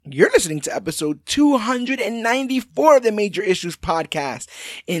You're listening to episode 294 of the Major Issues Podcast.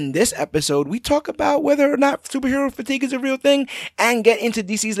 In this episode, we talk about whether or not superhero fatigue is a real thing and get into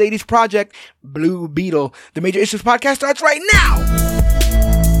DC's latest project, Blue Beetle. The Major Issues Podcast starts right now!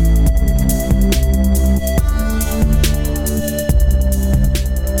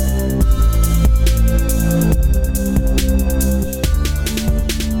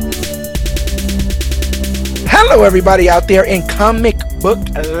 Hello, everybody out there in comic book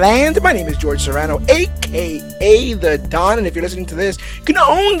land. My name is George Serrano, aka The Don, and if you're listening to this, you can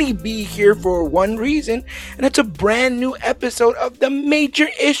only be here for one reason, and it's a brand new episode of the Major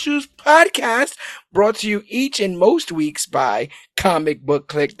Issues Podcast, brought to you each and most weeks by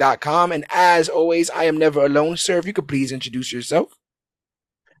comicbookclick.com. And as always, I am never alone, sir. If you could please introduce yourself.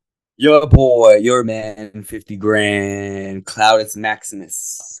 Your boy, your man, 50 grand, Cloudus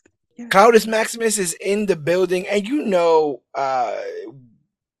Maximus. Cloudus Maximus is in the building, and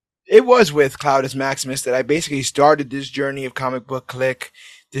it was with Cloudus Maximus that I basically started this journey of Comic Book Click,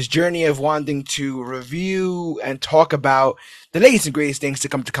 this journey of wanting to review and talk about the latest and greatest things to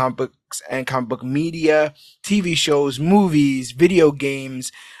come to comic books and comic book media, TV shows, movies, video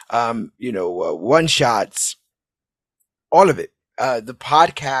games, one-shots, all of it. The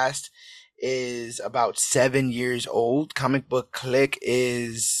podcast is about 7 years old. Comic Book Click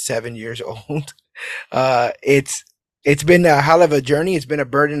is 7 years old. It's been a hell of a journey. It's been a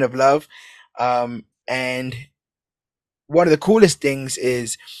burden of love. And one of the coolest things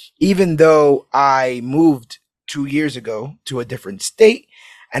is, even though I moved 2 years ago to a different state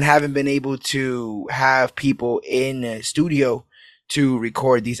and haven't been able to have people in a studio to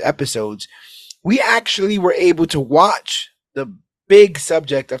record these episodes, we actually were able to watch the big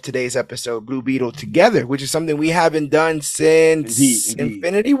subject of today's episode, Blue Beetle, together, which is something we haven't done since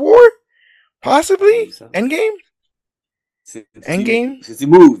Infinity War, possibly so. Endgame. Since he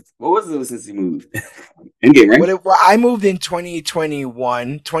moved. What was it since he moved? Endgame, right? Well, I moved in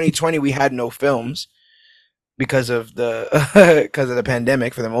 2021. 2020, we had no films because of the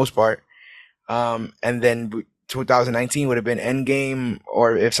pandemic for the most part. And then 2019 would have been Endgame,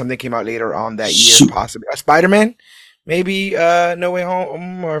 or if something came out later on that year, possibly Spider-Man. Maybe No Way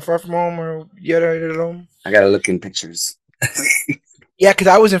Home or Far From Home or Yet Home. I gotta look in pictures. Yeah, because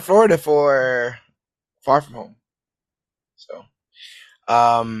I was in Florida for Far From Home. So,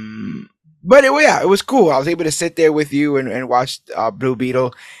 but it was cool. I was able to sit there with you and watch Blue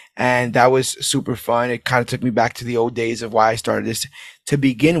Beetle, and that was super fun. It kind of took me back to the old days of why I started this to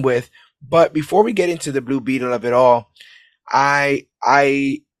begin with. But before we get into the Blue Beetle of it all, I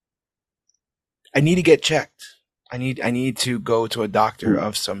need to get checked. I need to go to a doctor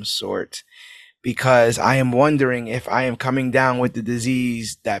of some sort, because I am wondering if I am coming down with the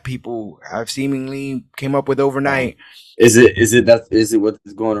disease that people have seemingly came up with overnight. Is it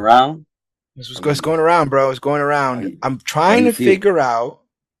what's going around? This was what's going around, bro. It's going around. I'm trying to figure out.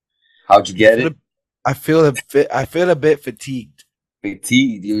 How'd you get it? I feel a bit fatigued.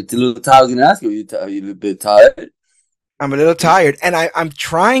 Fatigued? You're a little tired. I was gonna ask you. Are you a little bit tired? I'm a little tired, and I'm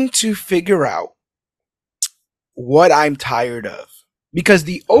trying to figure out what I'm tired of, because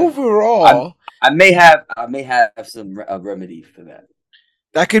the overall I may have some remedy for that.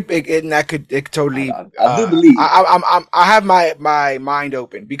 It totally. I do believe. I have my mind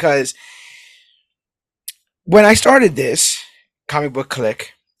open, because when I started this Comic Book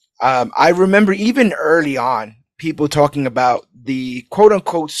Click, I remember even early on people talking about the quote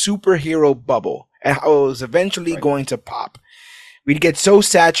unquote superhero bubble and how it was eventually going to pop. We'd get so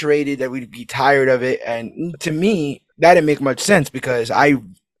saturated that we'd be tired of it. And to me, that didn't make much sense, because I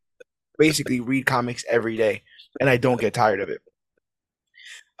basically read comics every day and I don't get tired of it.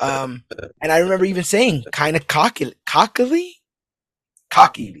 And I remember even saying, kind of cocky. I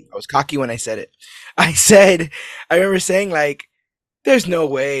was cocky when I said it. I remember saying, like, there's no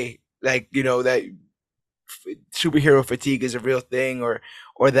way, like, that superhero fatigue is a real thing, or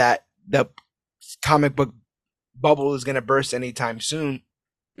that the comic book bubble is going to burst anytime soon.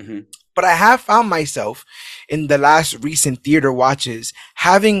 Mm-hmm. But I have found myself in the last recent theater watches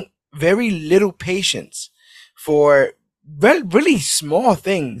having very little patience for really small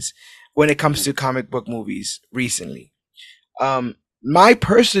things when it comes to comic book movies recently. My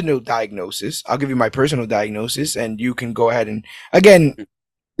personal diagnosis, I'll give you my personal diagnosis, and you can go ahead and, again,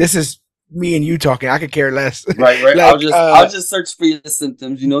 this is me and you talking. I could care less. Right. Like, I'll just search for your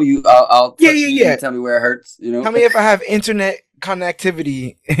symptoms. I'll touch you and tell me where it hurts. Tell me if I have internet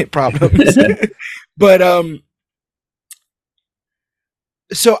connectivity problems. But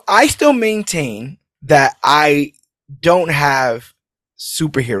so I still maintain that I don't have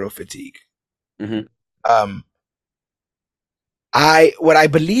superhero fatigue. Mm-hmm. what I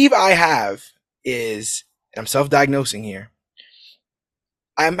believe I have is, I'm self-diagnosing here.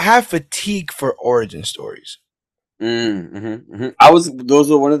 I have fatigue for origin stories.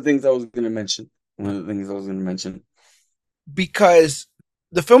 Those are one of the things I was going to mention. One of the things I was going to mention. Because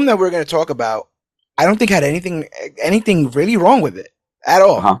the film that we're going to talk about, I don't think had anything really wrong with it at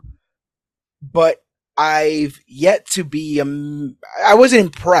all. Uh-huh. But I've yet to be I wasn't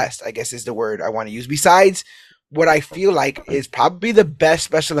impressed, I guess is the word I want to use. Besides what I feel like is probably the best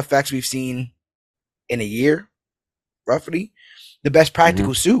special effects we've seen in a year, roughly. The best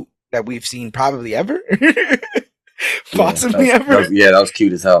practical suit that we've seen probably ever. Possibly ever. That was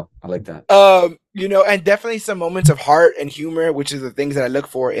cute as hell. I like that. And definitely some moments of heart and humor, which is the things that I look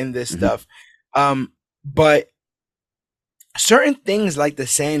for in this stuff. But certain things like The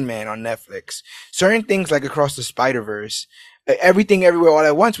Sandman on Netflix, certain things like Across the Spider-Verse, Everything Everywhere All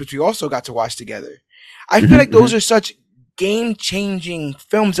at Once, which we also got to watch together. I feel like those are such game-changing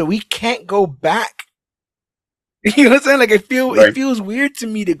films that we can't go back. You know what I'm saying? Like, it feels weird to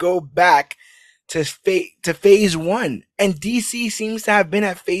me to go back to phase one, and DC seems to have been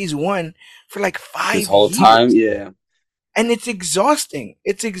at phase one for like 5 years. This whole time, yeah. And it's exhausting.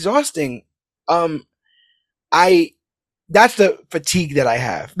 That's the fatigue that I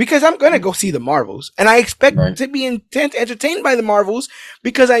have, because I'm gonna go see the Marvels, and I expect to be entertained by the Marvels,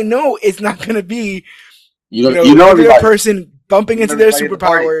 because I know it's not gonna be regular person bumping into their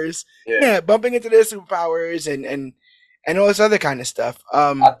superpowers, bumping into their superpowers and all this other kind of stuff.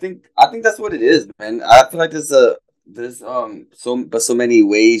 I think that's what it is, man. I feel like there's so many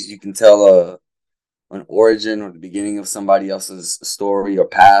ways you can tell an origin or the beginning of somebody else's story or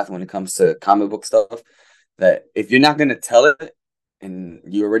path when it comes to comic book stuff, that if you're not going to tell it and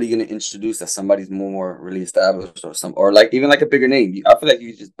you're already going to introduce that somebody's more really established or like even like a bigger name, I feel like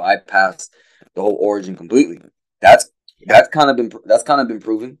you just bypass the whole origin completely. That's kind of been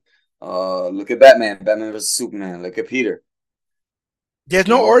proven. Look at Batman versus Superman. Look at Peter. There's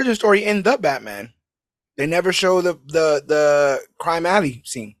no origin story in the Batman. They never show the crime alley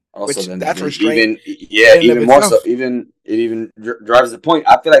scene. Also, that's restraint. Even more so. It even drives the point.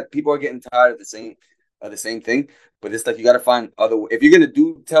 I feel like people are getting tired of the same thing, but it's like you got to find other. If you're gonna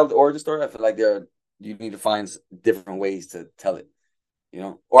tell the origin story, I feel like you need to find different ways to tell it.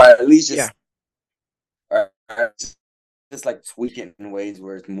 Or at least just just like tweak it in ways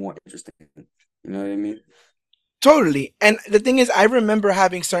where it's more interesting. You know what I mean? Totally. And the thing is, I remember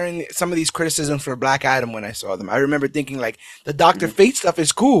having some of these criticisms for Black Adam when I saw them. I remember thinking like the Dr. Fate stuff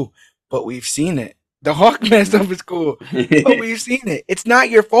is cool, but we've seen it. The Hawkman stuff is cool, but we've seen it. It's not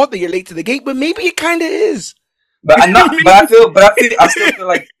your fault that you're late to the gate, but maybe it kind of is. But I still feel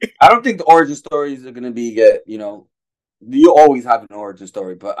like I don't think the origin stories are gonna be you always have an origin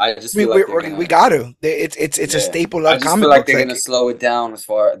story, but I just feel like we got to. It's a staple of comic books. I just feel like they're gonna slow it down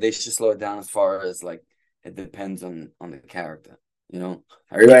they should slow it down as far as like it depends on the character.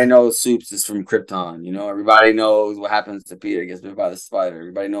 Everybody knows Soups is from Krypton. Everybody knows what happens to Peter gets bit by the spider.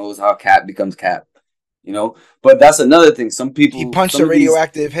 Everybody knows how Cap becomes Cap. But that's another thing. Some people he punched a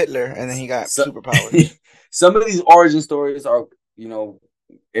radioactive Hitler and then he got superpowers. Some of these origin stories are,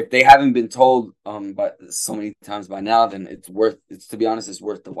 if they haven't been told but so many times by now, then to be honest, it's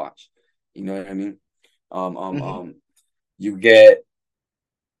worth the watch. You know what I mean? You get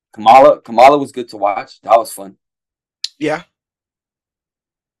Kamala was good to watch. That was fun. Yeah.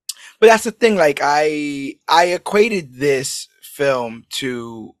 But that's the thing, like I equated this film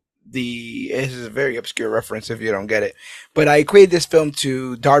to this is a very obscure reference if you don't get it, but I equated this film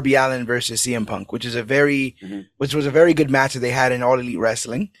to Darby Allin versus CM Punk, which was a very good match that they had in All Elite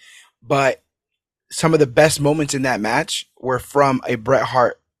Wrestling. But some of the best moments in that match were from a Bret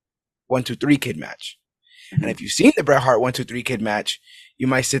Hart 1-2-3 Kid match. And if you've seen the Bret Hart 1-2-3 Kid match, you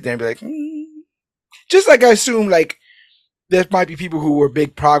might sit there and be like, just like I assume, like there might be people who were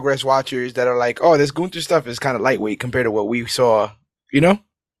big Progress watchers that are like, oh, this Gunther stuff is kind of lightweight compared to what we saw,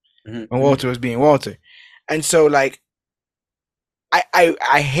 when Walter was being Walter. And so, like,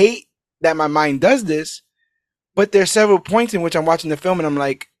 I hate that my mind does this, but there's several points in which I'm watching the film and I'm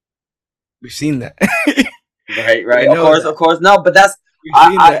like, we've seen that. Right. Of course. No, but that's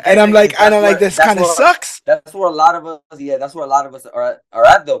and I'm like, this kind of sucks. That's where a lot of us are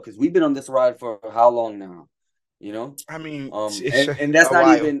at though, because we've been on this ride for how long now? I mean, and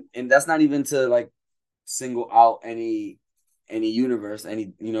that's not even to like single out any universe,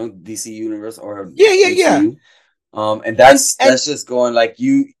 any DC universe or MCU. And that's just going like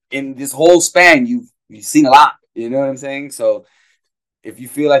you in this whole span you've seen a lot. You know what I'm saying? So if you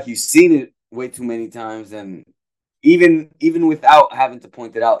feel like you've seen it way too many times, then even without having to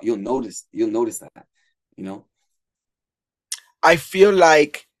point it out, you'll notice that. I feel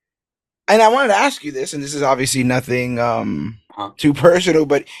like, and I wanted to ask you this, and this is obviously nothing Huh? too personal,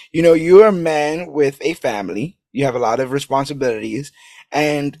 but you know, you're a man with a family. You have a lot of responsibilities,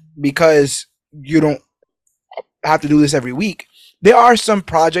 and because you don't have to do this every week, there are some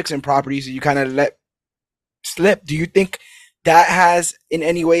projects and properties that you kind of let slip. Do you think that has in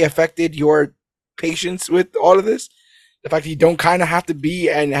any way affected your patience with all of this? The fact that you don't kind of have to be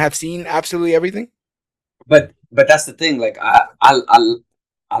and have seen absolutely everything? But that's the thing. Like I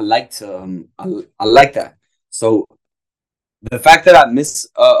like to I like that. So the fact that I miss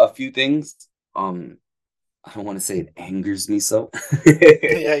a few things, um, I don't want to say it angers me so,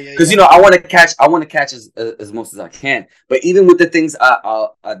 Yeah, yeah, because yeah. I want to catch as most as I can. But even with the things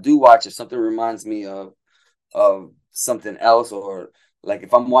I do watch, if something reminds me of something else, or like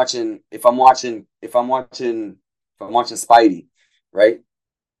if I'm watching Spidey, right?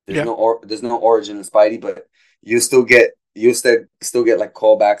 Yeah. There's no origin in Spidey, but you still get like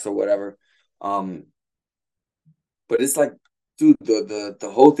callbacks or whatever. Um, but it's like, dude,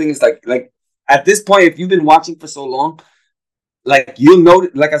 the whole thing is like at this point, if you've been watching for so long, like you'll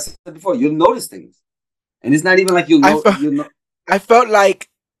notice, like I said before, you'll notice things, and it's not even like I felt you'll know. I felt like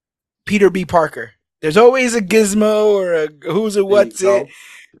Peter B. Parker. There's always a gizmo or a who's a There you what's it, go.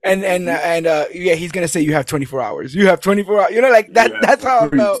 and yeah, he's gonna say you have 24 hours. You have 24 hours. You know, like that. Yeah, That's how I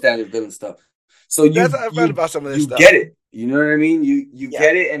pretty felt. standard villain stuff. So That's how I felt about some of this you stuff. get it. You know what I mean? You Yeah.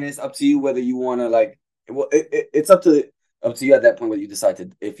 get it, and it's up to you whether you want to like. Well, it's up to you at that point whether you decide to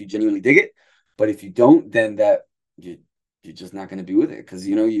if you genuinely dig it. But if you don't, then that you you're just not going to be with it because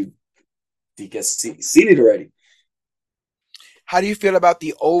you know you get seen it already. How do you feel about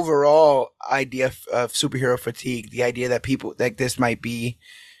the overall idea of superhero fatigue? The idea that people like this might be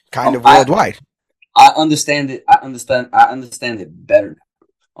kind Um, of I worldwide. I understand it. I understand it better.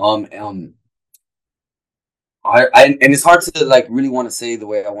 I and it's hard to like really want to say the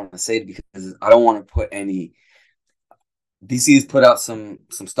way I want to say it because I don't want to put any. DC has put out some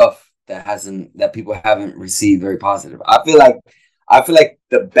stuff that people haven't received very positive. I feel like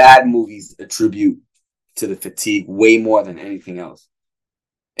the bad movies attribute to the fatigue way more than anything else.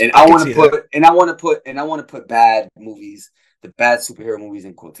 And I could see that. I want to put bad movies, the bad superhero movies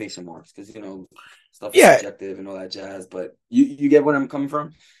in quotation marks because you know stuff is Yeah, subjective and all that jazz. But you get where I'm coming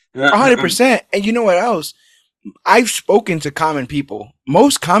from. 100%. And you know what else? I've spoken to common people.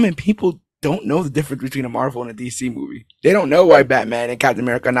 Most common people don't know the difference between a Marvel and a DC movie. They don't know why Right. Batman and Captain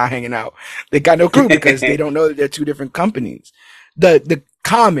America are not hanging out. They got no clue because they don't know that they're two different companies. The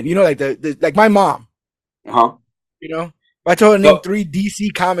common, you know, like the like my mom, Uh-huh. you know, if I told her to name So 3 DC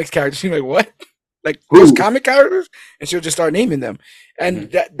Comics characters, she's like, "What? Like there's who? comic characters?" And she'll just start naming them. And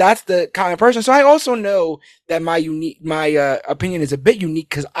Mm-hmm. that's the common person. So I also know that my opinion is a bit unique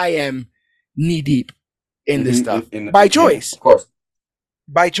because I am knee deep in this Mm-hmm. stuff by Yeah, choice. of course.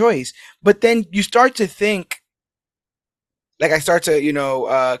 By choice. But then you start to think, like I start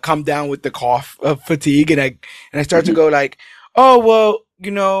to, come down with the cough of fatigue, and I start to Mm-hmm. go like, oh well,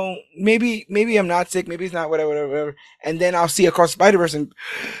 maybe I'm not sick, maybe it's not whatever, whatever, whatever. And then I'll see across Spider Verse, and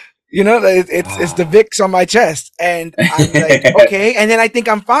it's the Ah. Vicks on my chest, and I'm like, okay, and then I think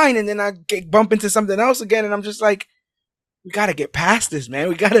I'm fine, and then bump into something else again, and I'm just like, we gotta get past this, man.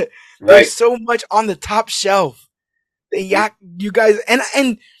 We gotta. There's Right. so much on the top shelf. Yeah, you guys,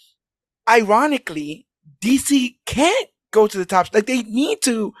 and ironically, DC can't go to the top. Like they need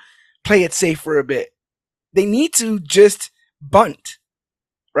to play it safe for a bit. They need to just bunt,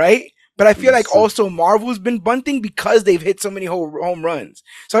 right? But I feel This is like true. also Marvel's been bunting because they've hit so many home runs.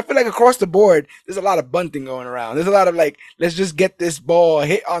 So I feel like across the board, there's a lot of bunting going around. There's a lot of like, let's just get this ball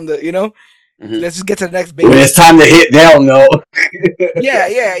hit on Mm-hmm. let's just get to the next When it's base. time to hit, they don't know. Yeah,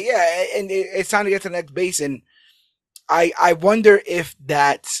 yeah, yeah. And it's time to get to the next base. And I wonder if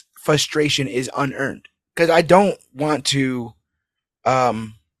that frustration is unearned because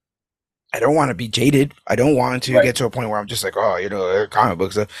um I don't want to be jaded. I don't want to Right. get to a point where I'm just like, oh, comic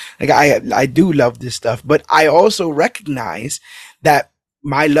books. Like I do love this stuff, but I also recognize that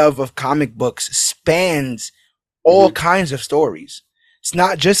my love of comic books spans all Mm-hmm. kinds of stories. It's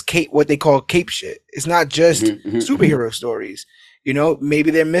not just what they call cape shit. It's not just Mm-hmm. Mm-hmm. superhero stories.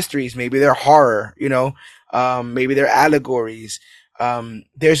 Maybe they're mysteries, maybe they're horror. Maybe they're allegories.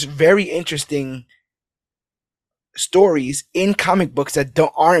 There's very interesting stories in comic books that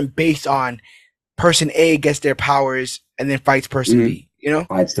aren't based on person A gets their powers and then fights person Mm-hmm. B. You know,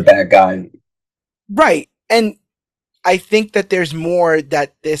 Finds the bad guy. right? And I think that there's more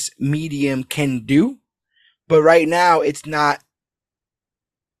that this medium can do, but right now it's not.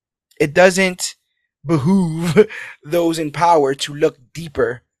 It doesn't behoove those in power to look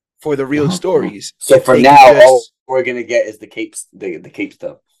deeper for the real Uh-huh. Uh-huh. stories So if for they can now, just. we're gonna get is the capes, the cape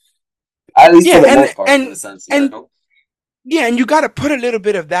stuff. At least for Yeah, the most part, in a sense, you and know. yeah, and you got to put a little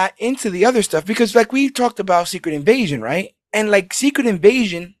bit of that into the other stuff because, like, we talked about Secret Invasion, right? And like Secret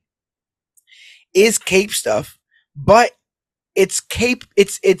Invasion is cape stuff, but it's cape.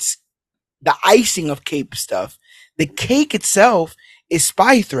 It's the icing of cape stuff. The cake itself is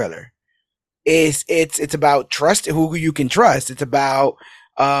spy thriller. It's about trust who you can trust. It's about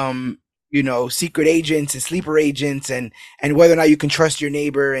um secret agents and sleeper agents and whether or not you can trust your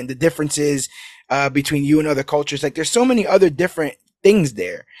neighbor and the differences between you and other cultures. Like there's so many other different things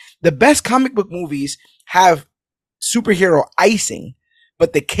there. The best comic book movies have superhero icing,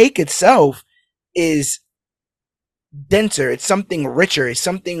 but the cake itself is denser. It's something richer. It's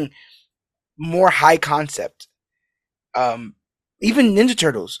something more high concept. Um, Even Ninja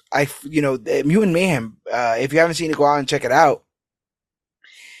Turtles, Mutant Mayhem. If you haven't seen it, go out and check it out.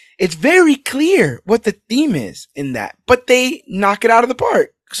 It's very clear what the theme is in that, but they knock it out of the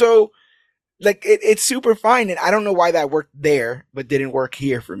park. So, like, it's super fine, and I don't know why that worked there, but didn't work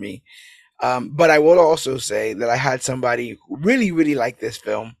here for me. But I will also say that I had somebody who really, really like this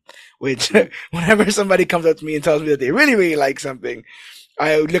film, which whenever somebody comes up to me and tells me that they really, really like something,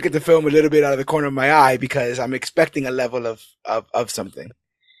 I look at the film a little bit out of the corner of my eye because I'm expecting a level of something.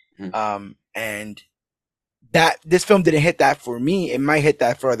 Mhm. And that this film didn't hit that for me. It might hit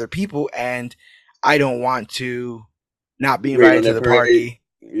that for other people, and I don't want to not be Rain invited on to that the parade. party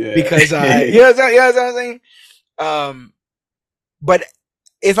Yeah. because I, you know what I'm saying? But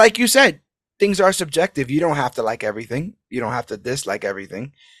it's like you said, things are subjective. You don't have to like everything. You don't have to dislike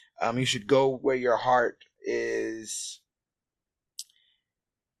everything. You should go where your heart is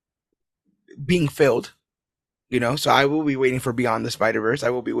being filled. So I will be waiting for Beyond the Spider Verse.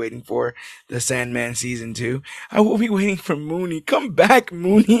 I will be waiting for the Sandman season 2. I will be waiting for Mooney. Come back,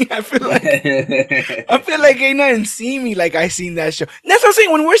 Mooney. I feel like ain't nothing seen me like I seen that show. And that's what I'm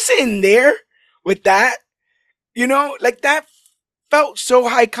saying. When we're sitting there with that, like that felt so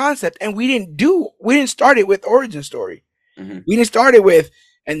high concept, and we didn't start it with origin story. Mhm. We didn't start it with,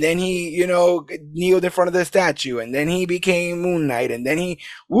 and then he, kneeled in front of the statue, and then he became Moon Knight, and then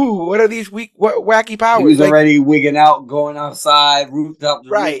what are these wacky He powers? was Like, already wigging out, going outside, rooftop to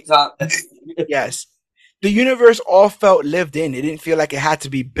right. rooftop. Yes. The universe all felt lived in. It didn't feel like it had to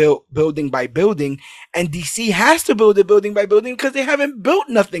be built building by building. And DC has to build it building by building because they haven't built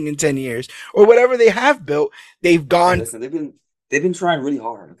nothing in 10 years. Or whatever they have built, they've Hey, gone. listen, they've been trying really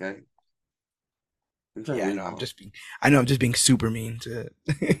hard. Okay, they're trying Yeah, really hard. I know I'm just being super mean to.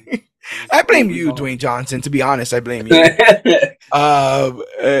 I Just doing blame really you, hard. Dwayne Johnson. To be honest, I blame you. Um,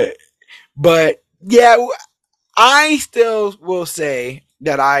 uh, but yeah, I still will say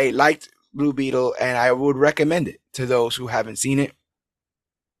that I liked Blue Beetle and I would recommend it to those who haven't seen it.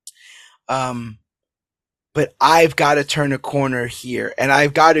 Um, but I've got to turn a corner here, and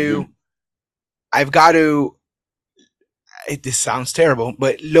Mhm. I've got to. This sounds terrible,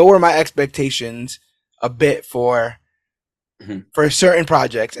 but lower my expectations a bit Mhm. for certain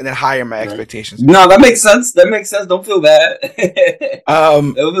projects, and then higher my Right. expectations for No, that certain makes projects. sense. That makes sense. Don't feel bad.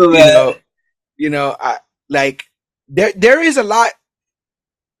 Um, Don't feel you bad. know, I like there is a lot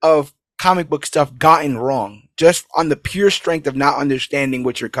of comic book stuff gotten wrong just on the pure strength of not understanding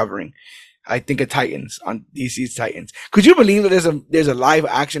what you're covering. I think of Titans on DC's Titans. Could you believe that there's a live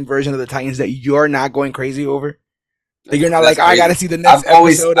action version of the Titans that you're not going crazy over? That you're not That's like, I gotta crazy. see the next I've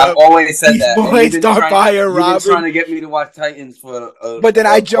always episode I've of always said Beast that, and Boy, Starfire, you've been trying Robin. to get me to watch Titans for But then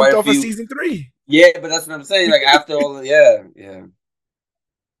I quite jumped a off of few. season 3. Yeah, but that's what I'm saying. Like after all, yeah, yeah.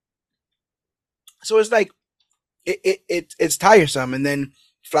 So it's like it's tiresome. And then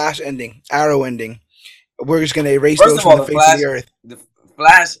Flash ending, Arrow ending. We're just gonna erase First those of from all, the face of the earth. the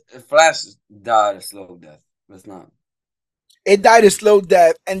Flash died a slow death. Let's not. It died a slow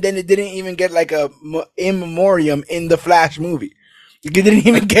death, and then it didn't even get like a in memoriam in the Flash movie. It didn't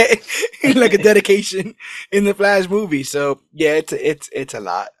even get like a dedication in the Flash movie. So yeah, it's a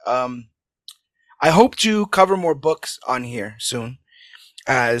lot. I hope to cover more books on here soon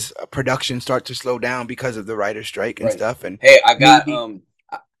as production start to slow down because of the writer's strike and Right. stuff, and Hey, maybe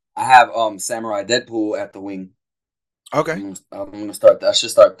I have Samurai Deadpool at the wing. okay. I'm gonna start that. I should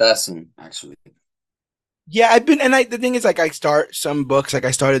start that soon, actually. Yeah, I've been, and the thing is, like, I start some books. Like,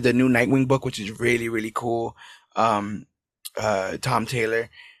 I started the new Nightwing book, which is really, really cool. Um, Tom Taylor.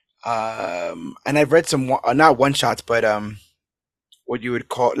 And I've read some not one shots, but what you would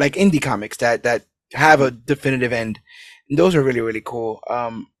call like indie comics that have a Mhm. definitive end. And those are really, really cool.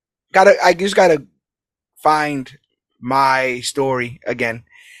 I just gotta find my story again,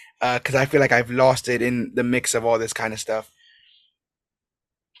 because I feel like I've lost it in the mix of all this kind of stuff.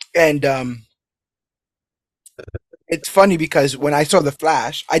 And it's funny because when I saw the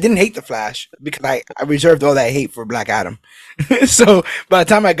Flash, I didn't hate the Flash because I reserved all that hate for Black Adam. So by the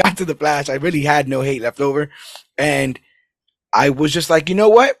time I got to the Flash, I really had no hate left over, and I was just like, you know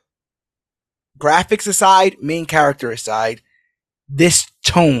what? Graphics aside, main character aside, this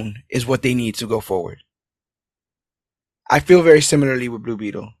tone is what they need to go forward. I feel very similarly with Blue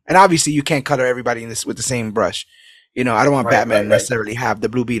Beetle, and obviously you can't color everybody in this with the same brush. You know, I don't want Right, Batman right, to right. necessarily have the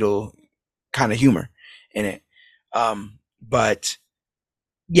Blue Beetle kind of humor in it. But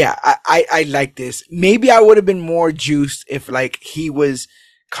yeah, I like this. Maybe I would have been more juiced if like he was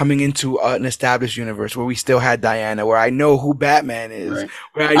coming into an established universe where we still had Diana, where I know who Batman is, Right.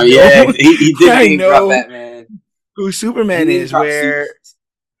 where I I mean, know yeah, he where did I name drop know Batman. who He Superman name is, dropped where Soups.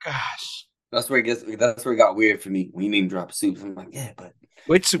 gosh, That's where it gets. That's where it got weird for me when he name dropped Soups. I'm like, yeah, but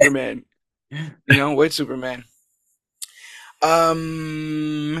which Superman? You know, which Superman?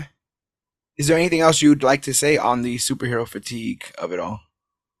 Um is there anything else you'd like to say on the superhero fatigue of it all?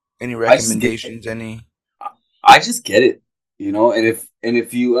 Any I just get. recommendations? Any? I just get it, and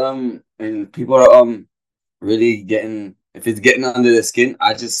if you and people are really getting if it's getting under the skin,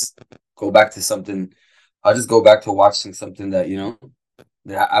 I just go back to something. I just go back to watching something that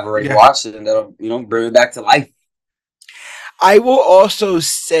I've already Yeah. watched and that'll bring it back to life. I will also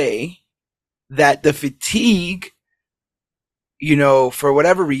say that the fatigue, you know, for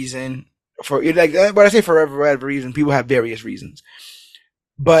whatever reason, for like, but I say for whatever reason, people have various reasons.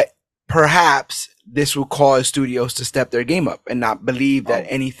 But perhaps this will cause studios to step their game up and not believe that Oh,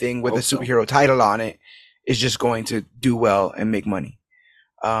 anything I with a hope so. superhero title on it is just going to do well and make money.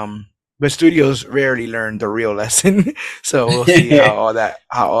 But studios rarely learn the real lesson, so we'll see how all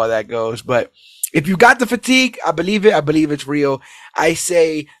that goes. But if you got the fatigue, I believe it. I believe it's real. I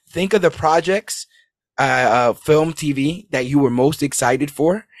say think of the projects, film, TV that you were most excited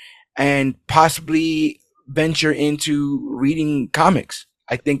for, and possibly venture into reading comics.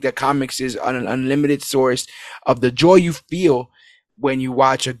 I think that comics is an unlimited source of the joy you feel when you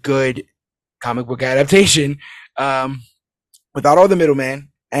watch a good comic book adaptation. Um, Without all the middleman.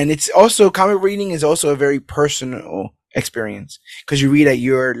 And it's also comic reading is also a very personal experience because you read at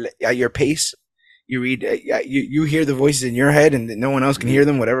your pace. You read you hear the voices in your head and no one else can hear Mhm.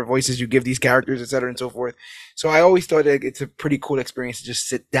 them. Whatever voices you give these characters, etc., and so forth. So I always thought that it's a pretty cool experience to just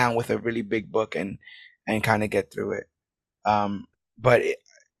sit down with a really big book and kind of get through it. Um, but it,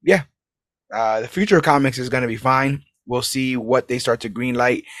 yeah, the future of comics is going to be fine. We'll see what they start to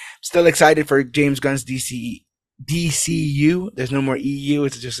greenlight. Still excited for James Gunn's DCU. There's no more EU.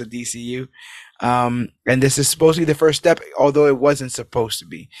 It's just a DCU. And this is supposed to be the first step, although it wasn't supposed to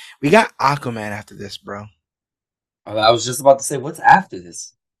be. We got Aquaman after this, bro. I was just about to say, what's after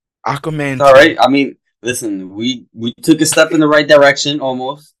this? It's Aquaman all 2. right. I mean, listen, we took a step in the right direction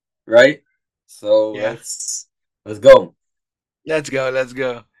almost, right? So Yeah. let's go. Let's go. Let's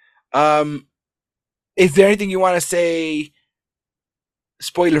go. Um, is there anything you want to say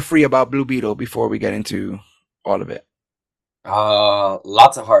spoiler free about Blue Beetle before we get into all of it?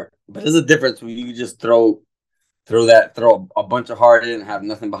 Lots of heart, but there's a difference when you just throw a bunch of heart in and have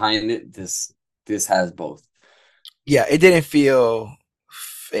nothing behind it. This has both. Yeah, it didn't feel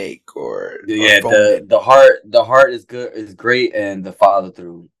fake or Yeah, phoned in. the heart is great, and the follow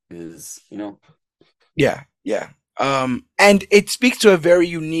through is Yeah, yeah. And it speaks to a very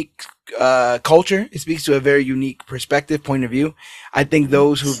unique culture. It speaks to a very unique perspective, point of view. I think Mhm.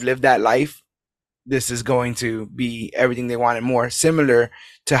 those who've lived that life, this is going to be everything they wanted more. Similar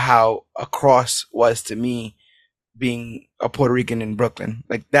to how Across was to me, being a Puerto Rican in Brooklyn,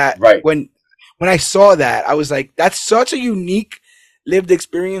 like that. Right. When I saw that, I was like, that's such a unique lived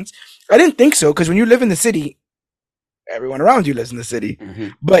experience. I didn't think so because when you live in the city, everyone around you lives in the city. Hmm.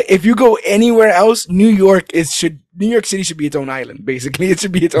 But if you go anywhere else, New York City should be its own island. Basically, it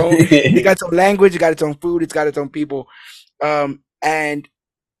should be its own. It got its own language, it got its own food, it's got its own people, and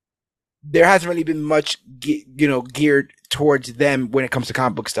there hasn't really been much, geared towards them when it comes to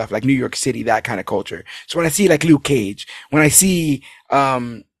comic book stuff, like New York City, that kind of culture. So when I see like Luke Cage, when I see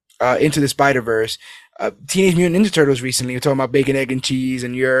Into the Spider Verse. Teenage Mutant Ninja Turtles recently, we're talking about bacon, egg, and cheese,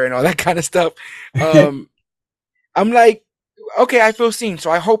 and urine, and all that kind of stuff. Um, I'm like, okay, I feel seen.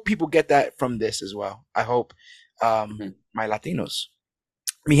 So I hope people get that from this as well. I hope my Latinos,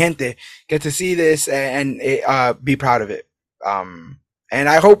 mi gente, get to see this and be proud of it. And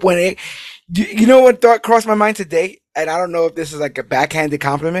I hope when you know what thought crossed my mind today, and I don't know if this is like a backhanded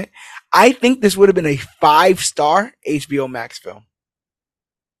compliment. I think this would have been a 5-star HBO Max film.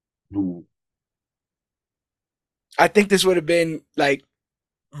 Ooh. I think this would have been like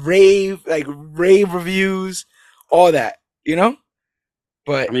rave reviews, all that, you know. I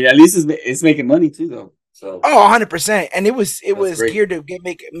But mean, at least it's making money too, though. So Oh, 100%. And it that's was great. geared to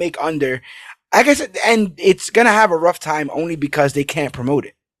make under. I guess, and it's gonna have a rough time only because they can't promote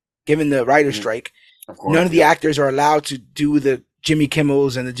it, given the writer's Mhm. strike. Of None course, of the yeah. actors are allowed to do the Jimmy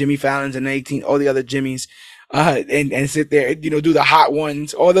Kimmels and the Jimmy Fallons and 18 all the other Jimmys, and sit there, do the hot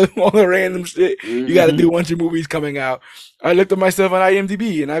ones, all the random shit you got to Hmm. do once your movie's coming out. I looked at myself on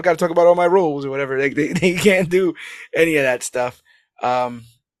IMDb and I've got to talk about all my roles or whatever. They can't do any of that stuff. Um,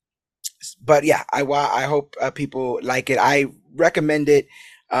 but yeah, I hope people like it. I recommend it.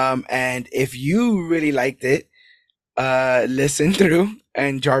 And if you really liked it, listen through.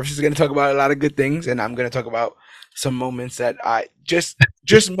 And Jarvis is going to talk about a lot of good things, and I'm going to talk about some moments that I just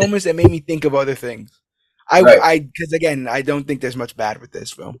moments that made me think of other things. Right, Because again, I don't think there's much bad with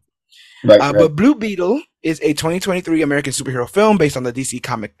this film. right, right. But Blue Beetle is a 2023 American superhero film based on the DC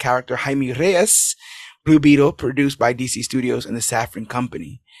comic character Jaime Reyes. Blue Beetle, produced by DC Studios and the Safran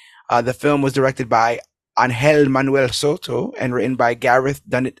Company. The film was directed by Angel Manuel Soto and written by Gareth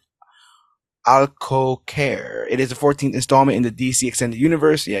Dunnett Alcocer. It is the 14th installment in the DC Extended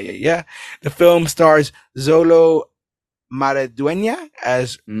Universe. Yeah, yeah, yeah. The film stars Zolo Maridueña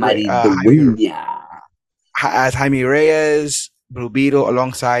Maridueña. As Jaime Reyes, Blue Beetle,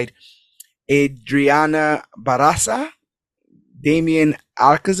 alongside Adriana Barraza, Damien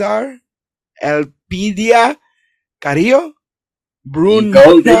Alcazar, Elpidia Carrillo, There you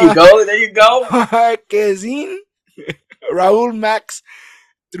go. There you Bruna go. There you go. Marquezine, Raul Max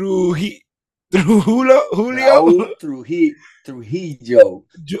Truji- Julio, Raúl Trujillo.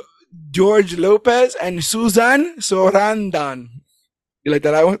 George Lopez, and Susan Sorandan. You like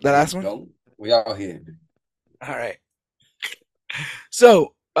that There you last one? go. We out here. All right.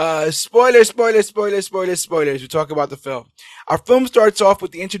 So, spoilers. We talk about the film. Our film starts off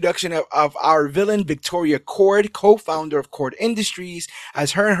with the introduction of our villain, Victoria Cord, co-founder of Cord Industries,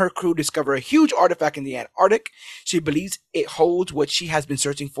 as her and her crew discover a huge artifact in the Antarctic. She believes it holds what she has been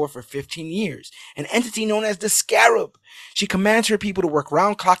searching for 15 years, an entity known as the Scarab. She commands her people to work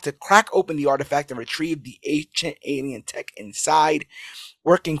round clock to crack open the artifact and retrieve the ancient alien tech inside.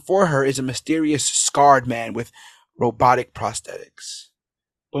 Working for her is a mysterious scarred man with robotic prosthetics.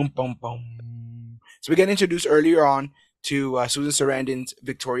 Boom, boom, boom. So we get introduced earlier on to Susan Sarandon's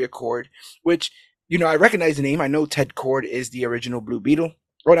Victoria Cord, which, I recognize the name. I know Ted Cord is the original Blue Beetle.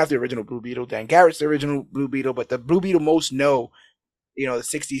 Well, not the original Blue Beetle. Dan Garrett's the original Blue Beetle, but the Blue Beetle most know, the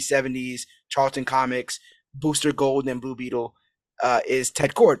 60s, 70s, Charlton Comics, Booster Gold, and Blue Beetle is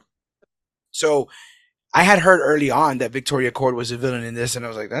Ted Cord. So I had heard early on that Victoria Cord was a villain in this, and I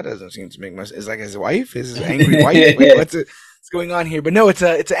was like, that doesn't seem to make much. It's like his wife, his angry wife. Wait, what's going on here? But no, it's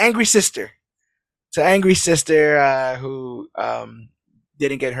an angry sister. It's an angry sister who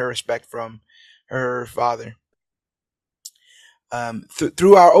didn't get her respect from her father.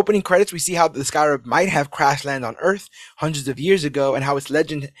 Through our opening credits, we see how the Scarab might have crash landed on Earth hundreds of years ago, and how its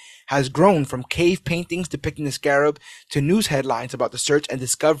legend has grown from cave paintings depicting the Scarab to news headlines about the search and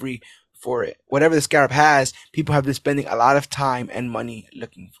discovery for it. Whatever the Scarab has, people have been spending a lot of time and money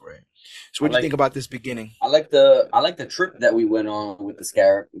looking for it. So, I what do you like think about this beginning? I like the trip that we went on with the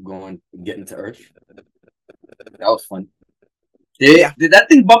Scarab going getting to Earth. That was fun. Did Yeah, did that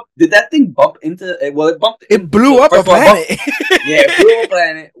thing bump? Did that thing bump into? Well, it bumped it blew into. up a First of all, it bumped. planet. Yeah, it blew up a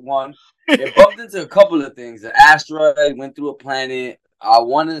planet. One. It bumped into a couple of things. An asteroid went through a planet. I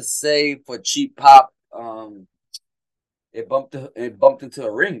want to say for cheap pop, it bumped into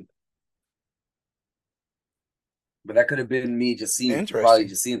a ring. But that could have been me just seeing, probably Interesting.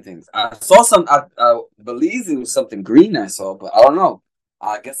 just seeing things. I saw some. I believe it was something green I saw, but I don't know.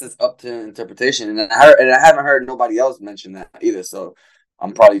 I guess it's up to interpretation, and I haven't heard nobody else mention that either. So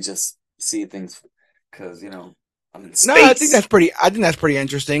I'm probably just seeing things because I'm in No, I think that's space. pretty. I think that's pretty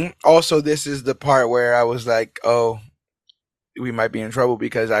interesting. Also, this is the part where I was like, "Oh, we might be in trouble,"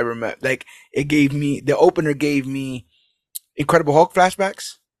 because I remember, like, the opener gave me Incredible Hulk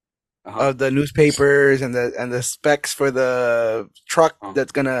flashbacks Uh huh. of the newspapers and the specs for the truck Uh-huh.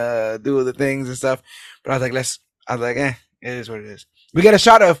 that's gonna do the things and stuff. But I was like, it is what it is. We get a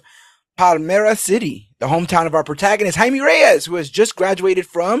shot of Palmera City, the hometown of our protagonist Jaime Reyes, who has just graduated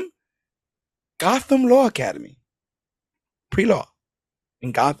from Gotham Law Academy, pre-law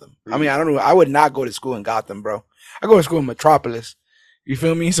in Gotham. I mean, I don't know. I would not go to school in Gotham, bro. I go to school in Metropolis. You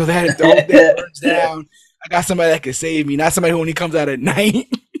feel me? So that if the whole thing burns down, I got somebody that can save me, not somebody who only comes out at night.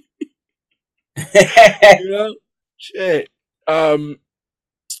 you know? Shit. Um,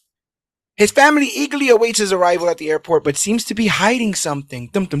 his family eagerly awaits his arrival at the airport, but seems to be hiding something.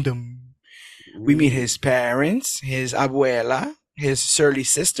 Dum dum dum. We meet his parents, his abuela, his surly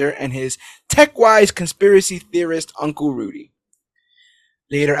sister, and his tech-wise conspiracy theorist Uncle Rudy.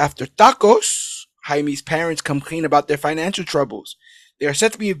 Later, after tacos, Jaime's parents come clean about their financial troubles. They are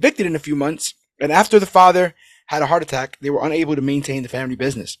set to be evicted in a few months, and after the father had a heart attack, they were unable to maintain the family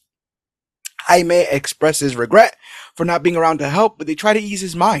business. Jaime expresses regret for not being around to help, but they try to ease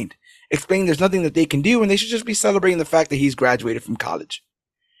his mind, explaining there's nothing that they can do and they should just be celebrating the fact that he's graduated from college.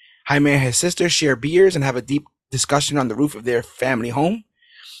 Jaime and his sister share beers and have a deep discussion on the roof of their family home.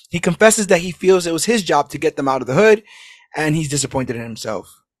 He confesses that he feels it was his job to get them out of the hood, and he's disappointed in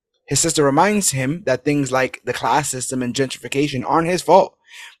himself. His sister reminds him that things like the class system and gentrification aren't his fault,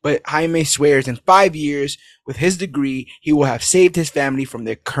 but Jaime swears in 5 years, with his degree, he will have saved his family from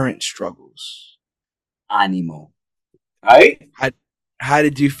their current struggles. Animo. Right? How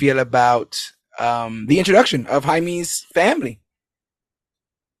did you feel about the introduction of Jaime's family?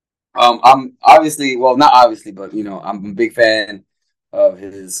 I'm obviously, well, not obviously, but I'm a big fan of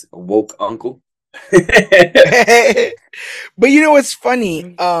his woke uncle. But you know what's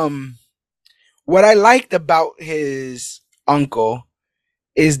funny? What I liked about his uncle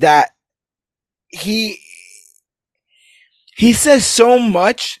is that he he says so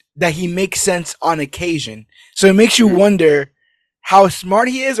much that he makes sense on occasion. So it makes you wonder how smart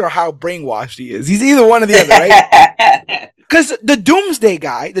he is or how brainwashed he is. He's either one or the other, right? Because the doomsday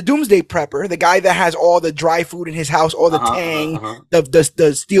guy, the doomsday prepper, the guy that has all the dry food in his house, all the tang,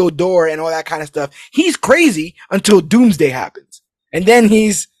 the steel door, and all that kind of stuff, he's crazy until doomsday happens, and then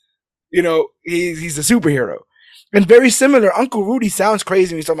he's he's a superhero. And very similar, Uncle Rudy sounds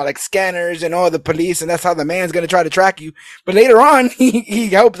crazy when he's talking about like scanners and all the police, and that's how the man's gonna try to track you. But later on, he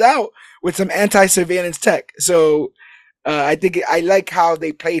helps out with some anti-surveillance tech. So I think I like how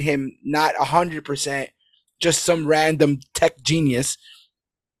they played him not 100%, just some random tech genius,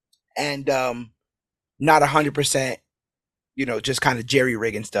 and not 100%, just kind of jerry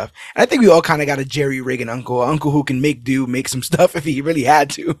rigging stuff. And I think we all kind of got a jerry rigging uncle who can make some stuff if he really had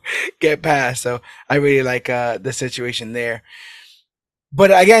to get past. So I really like the situation there.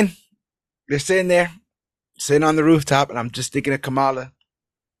 But again, they're sitting on the rooftop, and I'm just thinking of Kamala.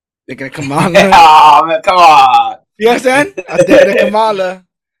 Oh, man, come on. You understand? I'm thinking of Kamala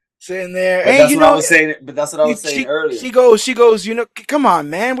sitting there. But Hey, that's what I was saying. But that's what I was saying earlier. She goes, come on,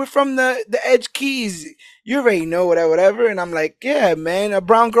 man. We're from the Edge Keys. You already know whatever. And I'm like, yeah, man. A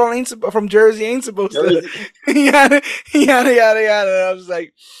brown girl from Jersey ain't supposed to. Yada, yada, yada, yada. And I was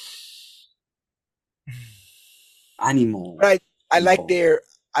like, Animo. Right. I like their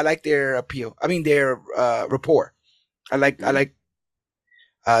appeal. I mean, their rapport. I like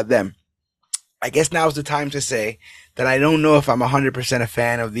them. I guess now's the time to say that I don't know if I'm 100% a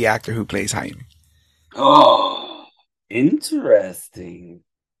fan of the actor who plays Jaime. Oh, interesting.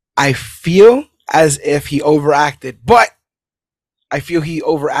 I feel as if he overacted, but I feel he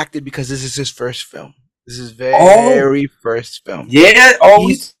overacted because this is his first film. This is very first film. Yeah. Oh,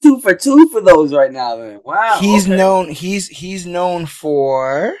 he's 2 for 2 for those right now. Then. Wow. He's known. He's known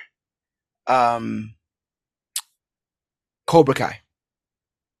for Cobra Kai.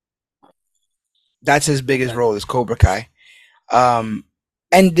 That's his biggest role, is Cobra Kai. And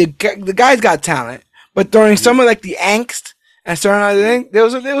the guy's got talent, but during some of like the angst and certain other things, there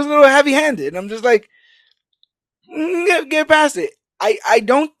was a little heavy handed, and I'm just like, get past it. I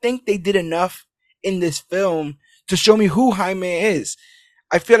don't think they did enough in this film to show me who Jaime is.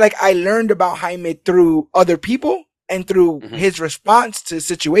 I feel like I learned about Jaime through other people and through his response to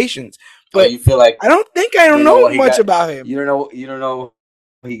situations. But you feel like I don't know much about him. You don't know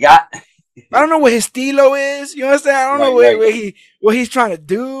what he got. I don't know what his stilo is. You understand? I don't know what he's trying to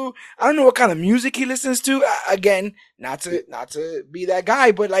do. I don't know what kind of music he listens to. Again, not to be that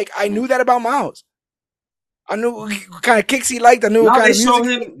guy, but like I knew that about Miles. I knew what kind of kicks he liked. I knew what kind of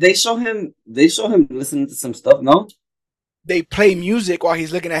music. They show him listening to some stuff. No, they play music while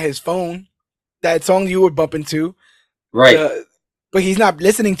he's looking at his phone. That song you were bumping to, right? But he's not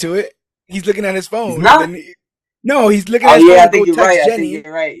listening to it. He's looking at his phone. He's not. No, he's looking at his phone. I think you're right. Jenny, I think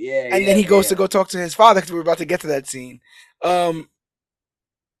you're right. Yeah. And then he goes to go talk to his father because we're about to get to that scene. You know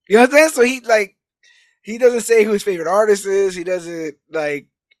what I'm saying? So he doesn't say who his favorite artist is. He doesn't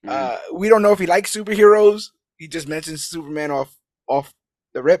we don't know if he likes superheroes. He just mentions Superman off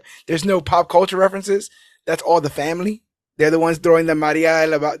the rip. There's no pop culture references. That's all the family. They're the ones throwing the Maria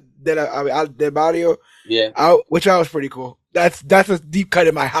del Barrio out, which I was pretty cool. That's a deep cut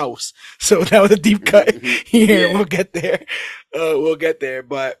in my house. So that was a deep cut here. Yeah. We'll get there. We'll get there.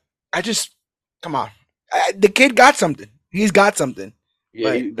 But I just, come on. The kid got something. He's got something.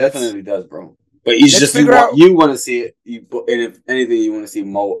 Yeah, he definitely does, bro. But you want to see it. And if anything, you want to see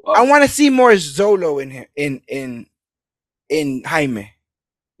more. I want to see more Zolo in him, in Jaime.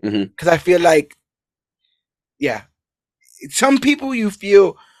 Because I feel like, some people you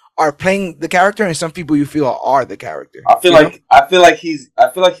feel are playing the character, and some people you feel are the character. I feel You know? like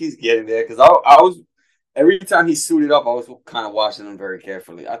he's getting there because I was every time he suited up, I was kind of watching him very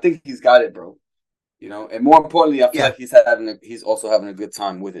carefully. I think he's got it, bro. You know, and more importantly, I feel Yeah, like he's also having a good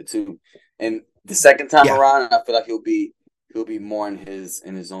time with it too. And the second time yeah. around, I feel like he'll be more in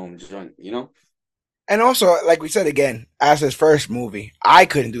his own joint. You know, And also, like we said again, as his first movie, I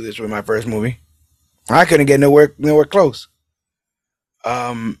couldn't do this with my first movie. I couldn't get nowhere close.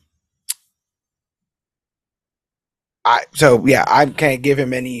 Um, I can't give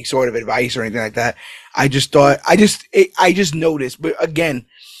him any sort of advice or anything like that. I just thought, I just noticed. But again,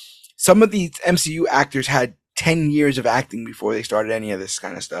 some of these MCU actors had 10 years of acting before they started any of this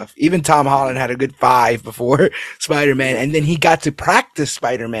kind of stuff. Even Tom Holland had a good 5 before Spider-Man, mm-hmm. and then he got to practice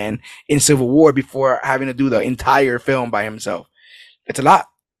Spider-Man in Civil War before having to do the entire film by himself. It's a lot.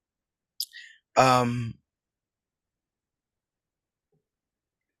 Um,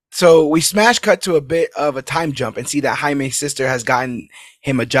 so we smash cut to a bit of a time jump and see that Jaime's sister has gotten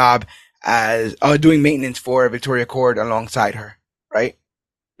him a job as doing maintenance for Victoria Cord alongside her, right?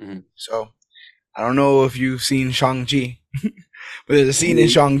 Mm-hmm. So I don't know if you've seen Shang-Chi, but there's a scene in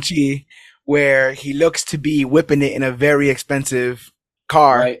Shang-Chi where he looks to be whipping it in a very expensive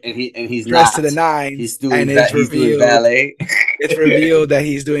car, right, and he's dressed to not. the nines, He's doing and it's he's doing revealed valet. it's revealed that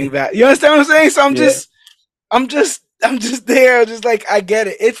he's doing that. You understand what I'm saying? So Yeah, I'm just there, just like I get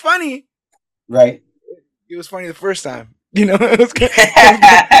it. It's funny. right. It was funny the first time. You know, it was good. It was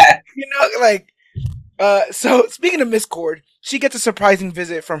good. You know, like so speaking of Miss Cord, she gets a surprising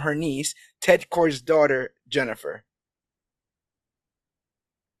visit from her niece, Ted Cord's daughter, Jennifer.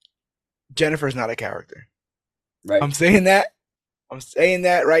 Jennifer's not a character. Right. I'm saying that. I'm saying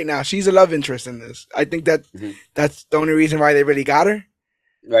that right now. She's a love interest in this. I think that Mm-hmm. that's the only reason why they really got her.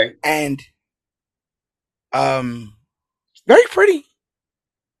 Right. And um very pretty.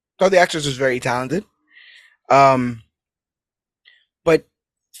 Thought the actress was very talented. Um but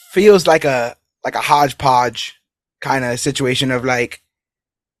feels like a hodgepodge kind of situation of like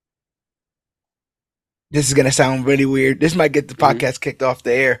this is gonna sound really weird. This might get the Mm-hmm. podcast kicked off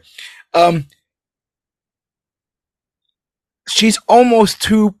the air. Um she's almost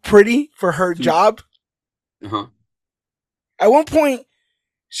too pretty for her job. Uh-huh. At one point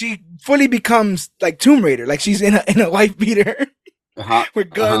she fully becomes like Tomb Raider, like she's in a wife beater Uh-huh. with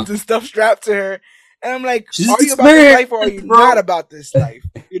Uh-huh. guns and stuff strapped to her. And I'm like, She's are you about this life or are you experienced, not bro. about this life?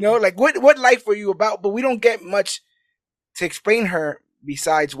 You know, like what life were you about? But we don't get much to explain her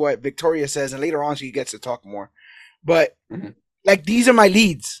besides what Victoria says, and later on she gets to talk more. But Mm-hmm. like these are my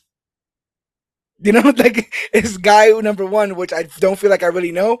leads. You know, like it's guy number one, which I don't feel like I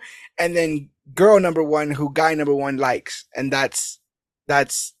really know, and then girl number one, who guy number one likes, and that's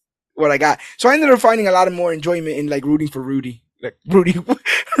what I got. So I ended up finding a lot of more enjoyment in like rooting for Rudy. Like Rudy,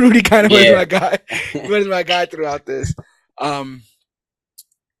 Rudy kind of was Yeah. my guy. Was my guy throughout this. Um,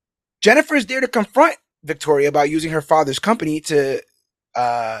 Jennifer is there to confront Victoria about using her father's company to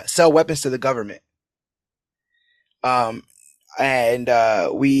sell weapons to the government. Um, and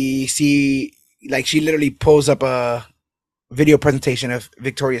we see like she literally pulls up a video presentation of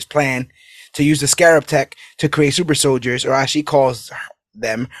Victoria's plan to use the Scarab tech to create super soldiers, or as she calls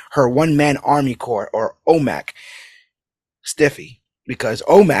them, her one-man army corps, or OMAC. Stiffy, because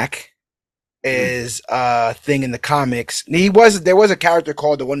OMAC Mm-hmm. is a thing in the comics. There was a character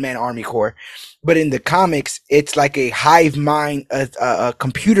called the One Man Army Corps, but in the comics, it's like a hive mind, a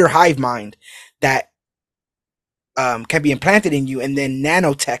computer hive mind that can be implanted in you, and then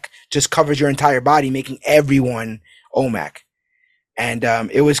nanotech just covers your entire body, making everyone OMAC. And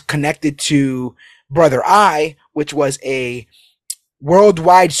it was connected to Brother Eye, which was a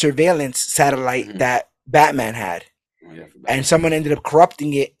worldwide surveillance satellite Mm-hmm. that Batman had. Oh, yeah, And someone ended up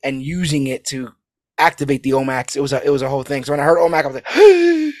corrupting it and using it to activate the OMAX. It was a whole thing. So when I heard OMAC, I was like,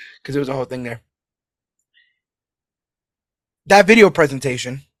 because it was a whole thing there. That video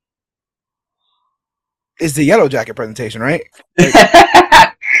presentation is the Yellow Jacket presentation, right? Like,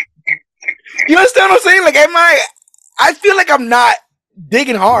 you understand what I'm saying? Like, I feel like I'm not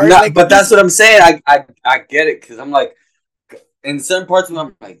digging hard. No, Like, but that's what I'm saying. I get it because I'm like in certain parts of me,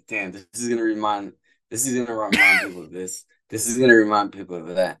 I'm like, damn, this is gonna remind people of this. This is gonna remind people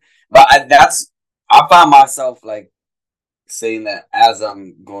of that. But I find myself like saying that as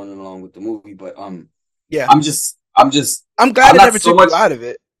I'm going along with the movie. But yeah. I'm glad it not never so took much. you out of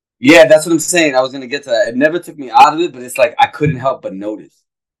it. Yeah, that's what I'm saying. I was gonna get to that. It never took me out of it, but it's like I couldn't help but notice.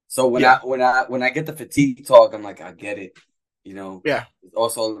 So Yeah. when I get the fatigue talk, I'm like, I get it. You know. Yeah.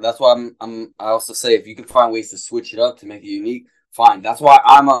 Also, that's why I also say if you can find ways to switch it up to make it unique, fine. That's why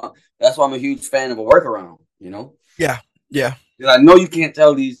I'm a huge fan of a workaround. You know. Yeah. Yeah. Because I know you can't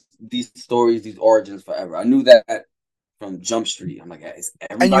tell these stories, these origins forever. I knew that from Jump Street. I'm like, is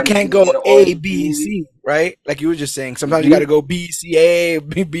And you everybody's can't gonna go get an A, origin B, movie? C, right? Like you were just saying. Sometimes you got to Mm-hmm. go B, C, A,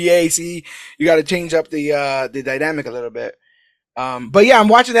 B, B, A, C. You got to change up the dynamic a little bit. But yeah, I'm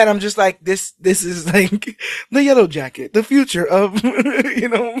watching that. I'm just like, this is like the Yellow Jacket, the future of,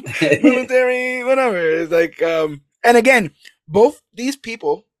 military, whatever. It's like, and again, both these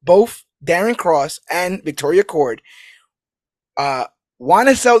people, both Darren Cross and Victoria Cord, uh, want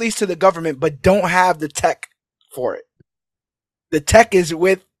to sell these to the government, but don't have the tech for it. The tech is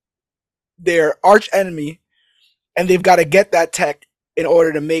with their arch enemy, and they've got to get that tech in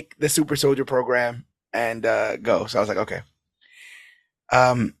order to make the super soldier program and go. So I was like, okay.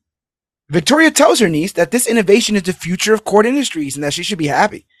 Um, Victoria tells her niece that this innovation is the future of Cord Industries and that she should be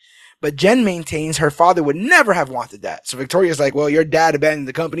happy. But Jen maintains her father would never have wanted that. So Victoria's like, well, your dad abandoned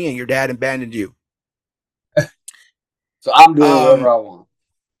the company and your dad abandoned you. So I'm doing whatever Um, I want.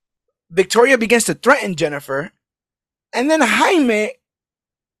 Victoria begins to threaten Jennifer, and then Jaime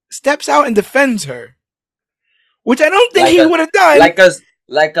steps out and defends her, which I don't think Like he a would have done. like a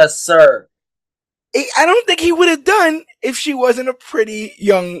like a sir. I don't think he would have done if she wasn't a pretty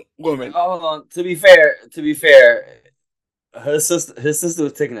young woman. Hold on. To be fair, his sister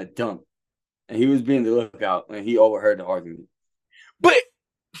was taking a dump, and he was being the lookout, and he overheard the argument. But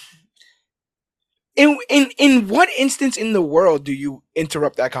in what instance in the world do you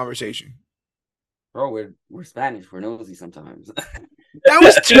interrupt that conversation? Bro, we're Spanish. We're nosy sometimes. That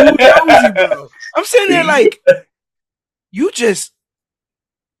was too nosy, bro. I'm sitting there like, you just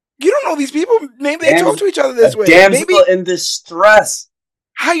you don't know these people. Maybe they talk Damsel, to each other a this way. damsel Maybe in distress.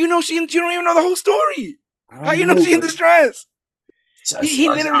 how you know you don't even know the whole story. I How don't you know know, she in but distress? just He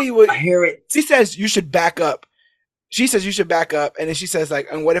literally would. I hear it. She says you should back up. She says you should back up, and then she says like,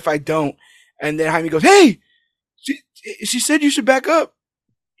 and what if I don't? And then Jaime goes, hey, she said you should back up.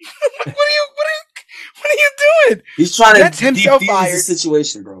 What are you doing? He's trying Gets to himself defuse the fired.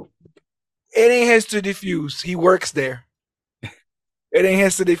 situation, bro. It ain't his to defuse. He works there. It ain't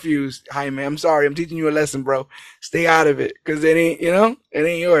his to defuse. Jaime, I'm sorry. I'm teaching you a lesson, bro. Stay out of it, because it ain't, it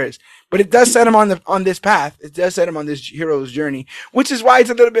ain't yours. But it does set him on this path. It does set him on this hero's journey, which is why it's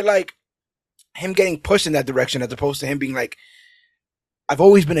a little bit like him getting pushed in that direction, as opposed to him being like, I've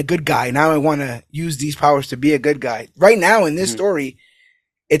always been a good guy. Now I want to use these powers to be a good guy. Right now in this story,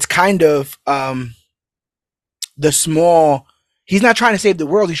 it's kind of the small. He's not trying to save the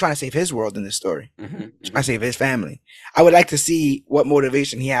world. He's trying to save his world in this story. Trying to save his family. I would like to see what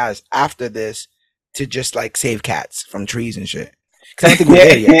motivation he has after this to just like save cats from trees and shit. Because I don't think we're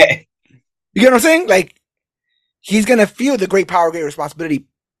there yet. You get what I'm saying? Like, he's gonna feel the great power, great responsibility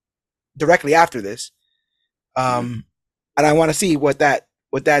directly after this. And I want to see what that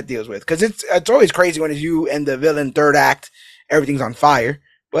deals with, because it's always crazy when it's you and the villain third act, everything's on fire.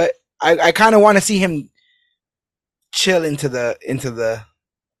 But I kind of want to see him chill into the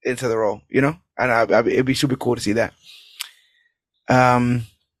role, and it'd be super cool to see that.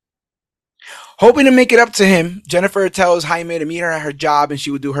 Hoping to make it up to him, Jennifer tells Jaime to meet her at her job, and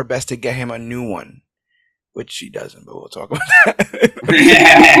she will do her best to get him a new one, which she doesn't. But we'll talk about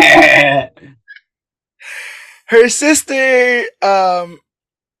that. Her sister,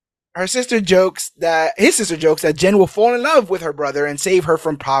 his sister jokes that Jen will fall in love with her brother and save her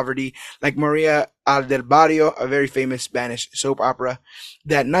from poverty, like Maria al del Barrio, a very famous Spanish soap opera.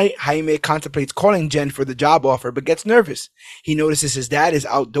 That night, Jaime contemplates calling Jen for the job offer, but gets nervous. He notices his dad is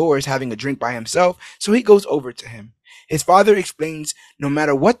outdoors having a drink by himself, so he goes over to him. His father explains no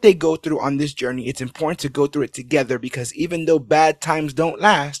matter what they go through on this journey, it's important to go through it together, because even though bad times don't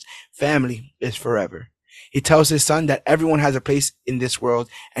last, family is forever. He tells his son that everyone has a place in this world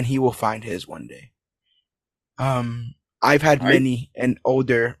and he will find his one day. I've had many an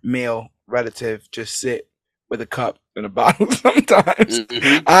older male relative just sit with a cup and a bottle sometimes.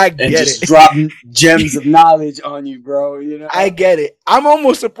 I get and just it. Drop gems of knowledge on you, bro. I get it. I'm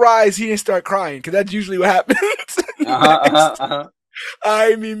almost surprised he didn't start crying, because that's usually what happens.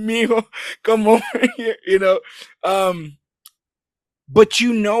 Ay, mi mijo, come over here, But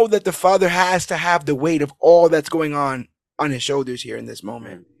you know that the father has to have the weight of all that's going on his shoulders here in this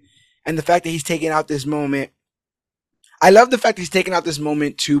moment. And the fact that he's taking out this moment, I love the fact that he's taking out this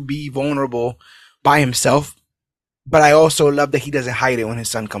moment to be vulnerable by himself. But I also love that he doesn't hide it when his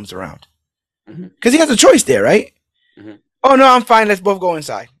son comes around. Because he has a choice there, right? Oh, no, I'm fine. Let's both go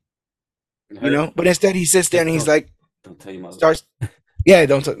inside. But instead he sits there and he's like, don't tell your mother. Starts, yeah,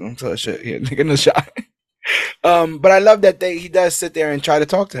 don't tell shit. Yeah, take another shot. But I love that he does sit there and try to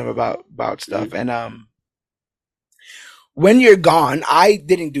talk to him about stuff. And when you're gone, I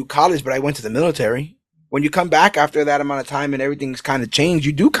didn't do college, but I went to the military. when you come back after that amount of time and everything's kind of changed,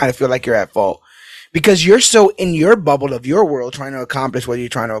 you do kind of feel like you're at fault because you're so in your bubble of your world trying to accomplish what you're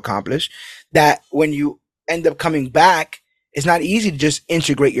trying to accomplish that when you end up coming back, it's not easy to just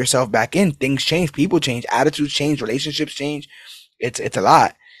integrate yourself back in. Things change, people change, attitudes change, relationships change. It's a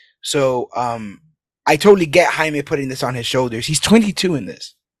lot. So I totally get Jaime putting this on his shoulders. He's 22 in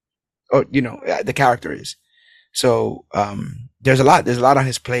this. Or the character is. So there's a lot on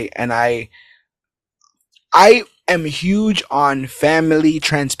his plate, and I am huge on family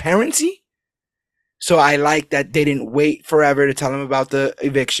transparency. So I like that they didn't wait forever to tell him about the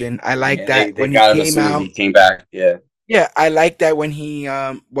eviction. I like Yeah, they that they when he got him as came soon as out. he came back. Yeah. Yeah, I like that when he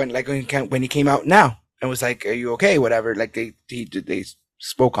when he came out now and was like, "Are you okay?" Whatever. Like they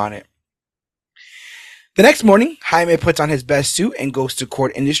spoke on it. The next morning, Jaime puts on his best suit and goes to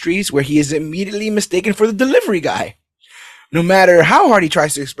Court Industries, where he is immediately mistaken for the delivery guy. No matter how hard he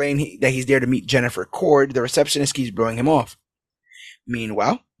tries to explain that he's there to meet Jennifer Cord, the receptionist keeps blowing him off.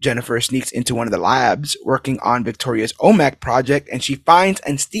 Meanwhile, Jennifer sneaks into one of the labs working on Victoria's OMAC project, and she finds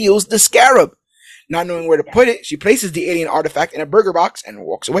and steals the scarab. Not knowing where to put it, she places the alien artifact in a burger box and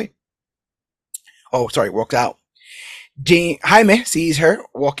walks away. Oh, sorry, walks out. Jaime sees her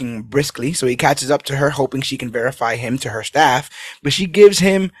walking briskly, so he catches up to her, hoping she can verify him to her staff. But she gives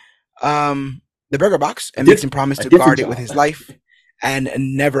him the burger box and makes him promise A to different guard it with job. his life and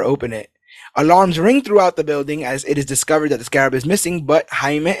never open it. Alarms ring throughout the building as it is discovered that the scarab is missing, but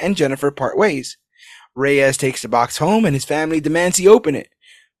Jaime and Jennifer part ways. Reyes takes the box home and his family demands he open it.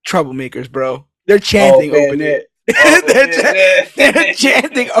 Troublemakers, bro. They're chanting, Open open it. it. Open They're it.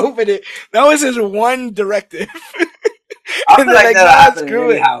 chanting, open it. That was his one directive. I And feel they're like like, that'll nah, happen in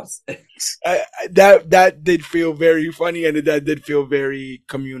screw any it. house. That did feel very funny, and that did feel very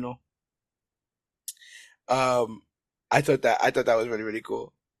communal. Um, I thought that was really really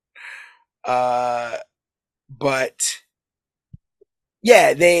cool. Uh, but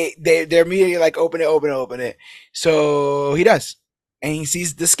yeah, they're immediately like open it, open it, open it. So he does, and he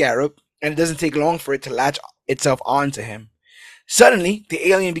sees the scarab, and it doesn't take long for it to latch itself onto him. Suddenly, the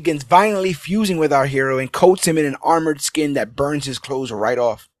alien begins violently fusing with our hero and coats him in an armored skin that burns his clothes right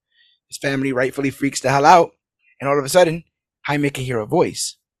off. His family rightfully freaks the hell out, and all of a sudden, Jaime can hear a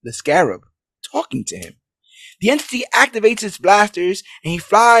voice, the scarab, talking to him. The entity activates its blasters, and he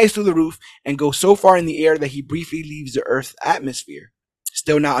flies through the roof and goes so far in the air that he briefly leaves the Earth's atmosphere.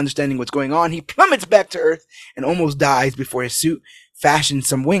 Still not understanding what's going on, he plummets back to Earth and almost dies before his suit fashions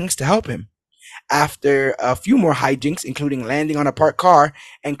some wings to help him. After a few more hijinks, including landing on a parked car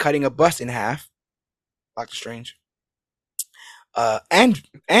and cutting a bus in half, Doctor Strange.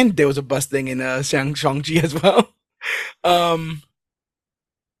 And there was a bus thing in Shang-Chi as well. Um,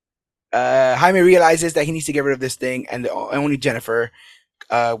 Jaime realizes that he needs to get rid of this thing, and only Jennifer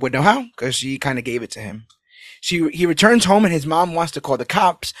would know how because she kind of gave it to him. He returns home and his mom wants to call the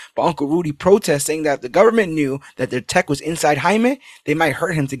cops, but Uncle Rudy protests, saying that if the government knew that their tech was inside Jaime, they might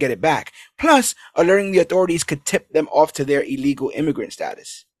hurt him to get it back. Plus, alerting the authorities could tip them off to their illegal immigrant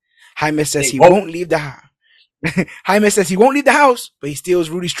status. Jaime says They he won't. won't leave the house. Jaime says he won't leave the house, but he steals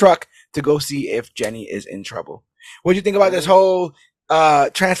Rudy's truck to go see if Jenny is in trouble. What do you think about this whole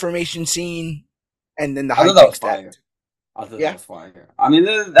transformation scene and then the I thought that was hijinks that? fire. I thought that Yeah. was fire. I mean,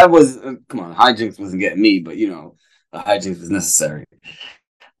 that was come on. Hijinks wasn't getting me, but the hijinks was necessary.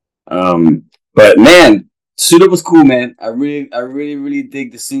 Um, but man, suit up was cool, man. I really, really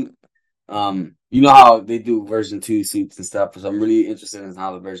dig the suit. You know how they do version 2 suits and stuff, so I'm really interested in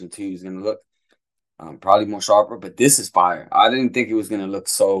how the version 2 is gonna look. Probably more sharper, but this is fire. I didn't think it was gonna look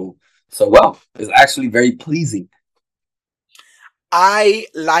so well. It's actually very pleasing. I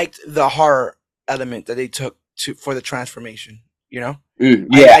liked the horror element that they took for the transformation. I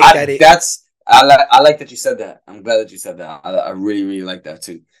Yeah, like that it. I like that you said that. I'm glad that you said that. I really really like that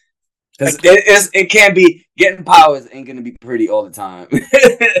too. Because Like, it can't be getting powers ain't gonna be pretty all the time.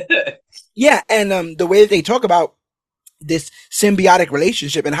 yeah, and the way that they talk about this symbiotic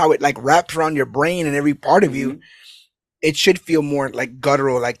relationship and how it like wraps around your brain and every part of you, Mhm. it should feel more like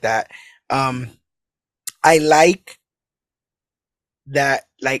guttural like that. Um, I like that.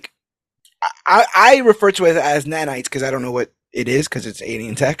 Like, I refer to it as nanites because I don't know what it is because it's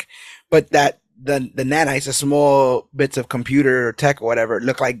alien tech, but that the nanites, the small bits of computer tech or whatever,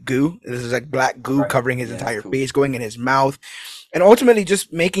 look like goo. This is like black goo Right. covering his Yeah, that's entire cool. face, going in his mouth, and ultimately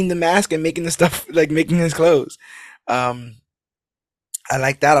just making the mask and making the stuff like making his clothes. Um, I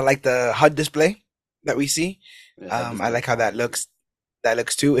like that. I like the HUD display that we see. Yeah, that I display like is how fire that too. looks. That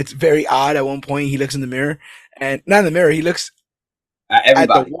looks too. It's very odd. At one point, he looks in the mirror, and not in the mirror. He looks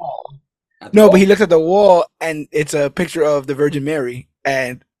at the Everybody wall. at the No, but he wall. looks at the wall, and it's a picture of the Virgin Mary,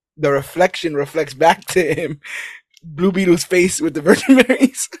 and the reflection reflects back to him Blue Beetle's face with the Virgin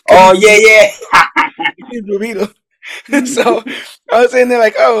Marys because Oh he's yeah, Blue Beetle. yeah. He's Blue Beetle. So I was saying there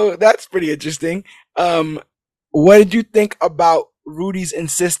like, oh, that's pretty interesting. Um, what did you think about Rudy's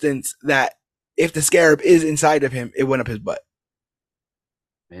insistence that if the scarab is inside of him, it went up his butt?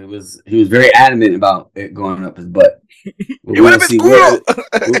 It was he was very adamant about it going up his butt, but It we went don't up his see where culo.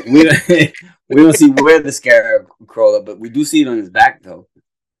 we don't, we don't see where the scarab crawled up, but we do see it on his back though.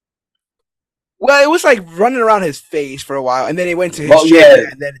 Well, it was like running around his face for a while, and then it went to his Well, shirt,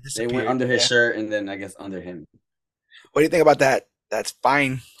 yeah, and then it they went disappeared. under his Yeah. shirt and then I guess under him. What do you think about that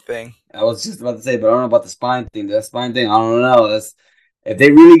spine thing? I was just about to say, but I don't know about the spine thing. That spine thing, I don't know. That's if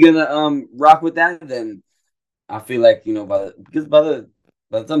they really gonna rock with that, then I feel like by the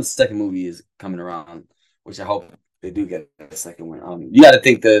time the second movie is coming around, which I hope they do get a second one. You got to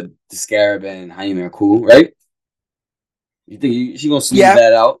think the Scarab and Jaime are cool, right? You think she gonna smooth Yeah,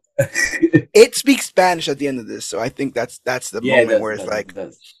 that out? it speaks Spanish at the end of this, so I think that's the Yeah, it moment does. where It it's does. It like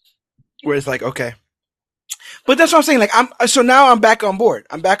does. okay. But that's what I'm saying. Like I'm so now I'm back on board.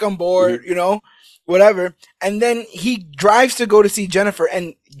 I'm back on board, Mm-hmm. whatever. And then he drives to go to see Jennifer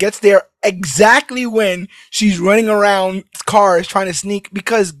and gets there exactly when she's running around cars trying to sneak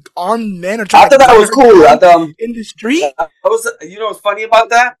because armed men are I trying to thought that gun was her cool. I down thought in the street. that was what's funny about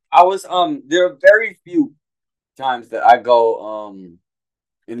that? I was there are very few times that I go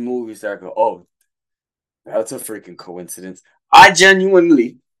in movies that I go, oh, that's a freaking coincidence. I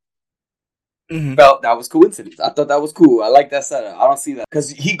genuinely Mm-hmm. felt that was coincidence. I thought that was cool. I like that setup. I don't see that because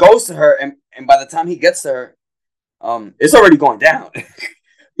he goes to her, and by the time he gets to her, it's already going down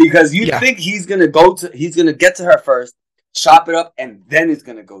because you Yeah, think he's gonna get to her first, chop it up, and then it's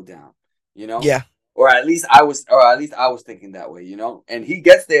gonna go down. You know, yeah, or at least I was thinking that way. You know, and he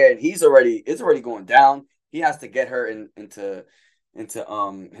gets there, and it's already going down. He has to get her into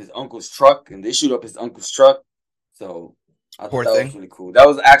his uncle's truck, and they shoot up his uncle's truck. So I thought poor that was thing. really cool. That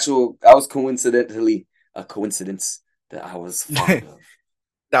was coincidentally a coincidence that I was fond of.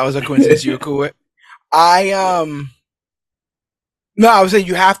 That was a coincidence you were cool with. I Yeah. No, I was saying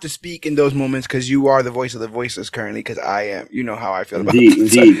you have to speak in those moments because you are the voice of the voiceless currently. Because I am, you know how I feel about Indeed,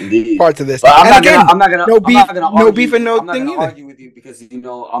 this indeed, indeed. parts of this. But And again, no beef, and no I'm not thing gonna either. argue with you because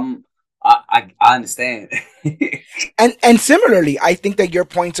I understand. And similarly, I think that your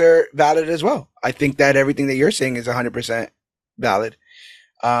points are valid as well. I think that everything that you're saying is 100% valid.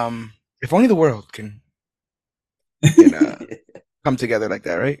 If only the world can come together like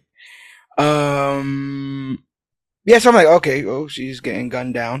that, right? Um, yeah. So I'm like, okay, oh, she's getting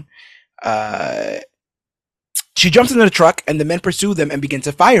gunned down. Uh, She jumps into the truck and the men pursue them and begin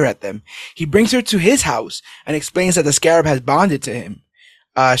to fire at them. He brings her to his house and explains that the scarab has bonded to him.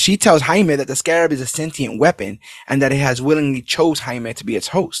 She tells Jaime that the scarab is a sentient weapon and that it has willingly chose Jaime to be its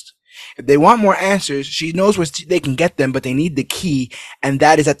host. If they want more answers, she knows where they can get them, but they need the key, and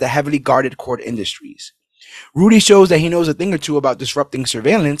that is at the heavily guarded Cord Industries. Rudy shows that he knows a thing or two about disrupting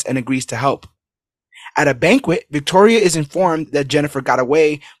surveillance and agrees to help. At a banquet, Victoria is informed that Jennifer got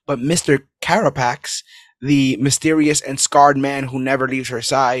away, but Mr. Carapax, the mysterious and scarred man who never leaves her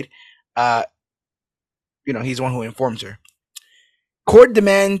side, uh, he's the one who informs her. Cord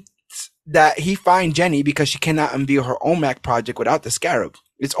demands that he find Jenny because she cannot unveil her OMAC project without the scarab.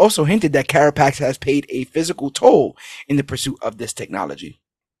 It's also hinted that Carapax has paid a physical toll in the pursuit of this technology.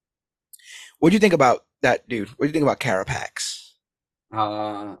 What do you think about that, dude? What do you think about Carapax?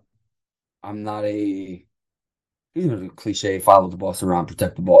 uh, I'm not a the cliche follow the boss around,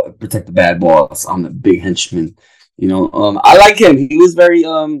 protect the ball, protect the bad boss. I'm the big henchman. I like him. He was very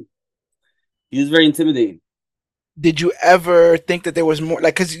intimidating. Did you ever think that there was more?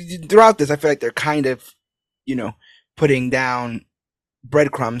 Like, because throughout this, I feel like they're kind of, you know, putting down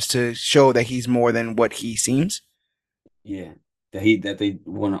breadcrumbs to show that he's more than what he seems. Yeah, that they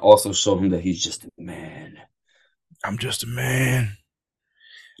want to also show him that he's just a man. I'm just a man.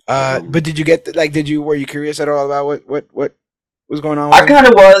 But But did you were you curious at all about what was going on with I him? kind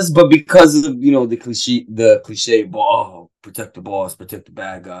of was, but because of the cliche, oh, protect the boss, protect the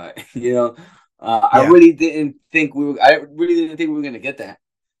bad guy. Yeah. I really didn't think we were gonna get that.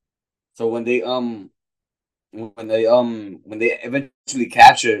 So when they eventually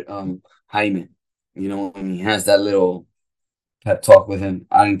captured Hyman, and he has that little pep talk with him,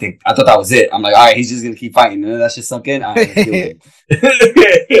 I thought that was it. I'm like, all right, he's just gonna keep fighting. And that shit sunk in. All right, let's deal with him.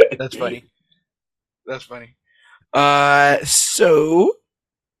 That's funny. That's funny. So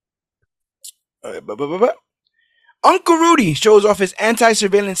bu- bu- bu- bu- Uncle Rudy shows off his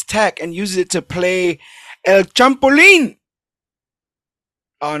anti-surveillance tech and uses it to play El Champolin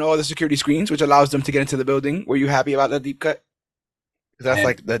on all the security screens, which allows them to get into the building. Were you happy about that deep cut? That's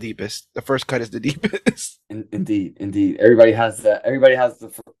like the deepest. The first cut is the deepest. Indeed, indeed. Everybody has that. Everybody has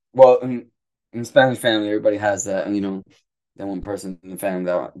well in Spanish family. Everybody has that, and that one person in the family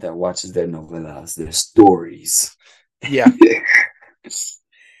that watches their novelas, their stories. Yeah.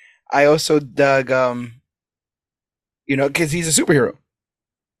 I also dug, because he's a superhero.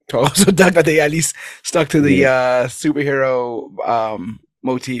 So I also dug that they at least stuck to the Yeah. superhero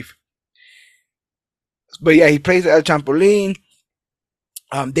motif. But yeah, he plays El Trampoline.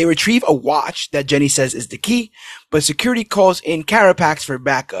 They retrieve a watch that Jenny says is the key, but security calls in Carapax for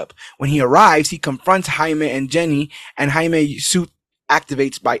backup. When he arrives, he confronts Jaime and Jenny, and Jaime's suit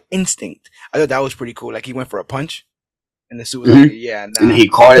activates by instinct. I thought that was pretty cool. Like he went for a punch, and the suit was like, Mm-hmm. "Yeah, And nah." he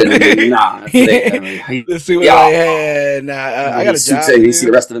caught it, and then nah, that's it. The suit was like, Yeah. "Hey, nah, And I then got he a suits job it, to and you see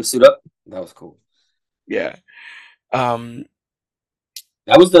the do." rest of them suit up. That was cool. Yeah. Um,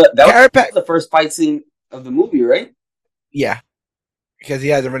 That was Carapax. the first fight scene of the movie, right? Yeah, because he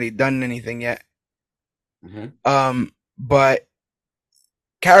hasn't really done anything yet. Mm-hmm. But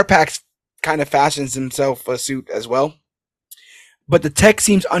Carapax kind of fashions himself a suit as well. But the tech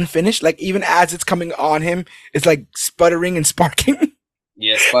seems unfinished. Like even as it's coming on him, it's like sputtering and sparking.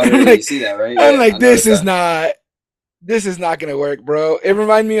 Yeah, I'm sputtering. You like, see that, right? I'm Yeah, I like, noticed that. this is not gonna work, bro. It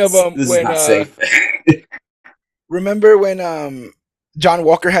reminded me of This is when not safe. remember when John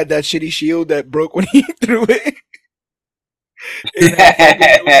Walker had that shitty shield that broke when he threw it in Falcon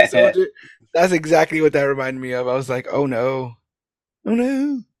and the Winter Soldier. That's exactly what that reminded me of. I was like, oh no, oh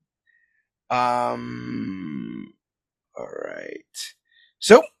no. All right.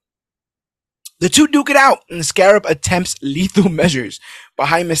 So the two duke it out, and the Scarab attempts lethal measures, but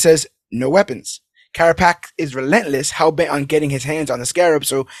Jaime says no weapons. Carapax is relentless, hell bent on getting his hands on the Scarab,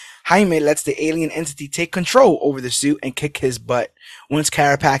 so Jaime lets the alien entity take control over the suit and kick his butt. Once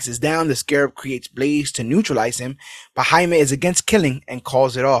Carapax is down, the Scarab creates blaze to neutralize him, but Jaime is against killing and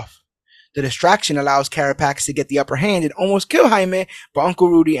calls it off. The distraction allows Carapax to get the upper hand and almost kill Jaime, but Uncle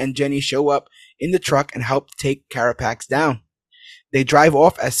Rudy and Jenny show up in the truck and help take Carapax down. They drive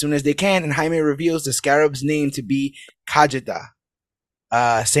off as soon as they can, and Jaime reveals the Scarab's name to be Kajita,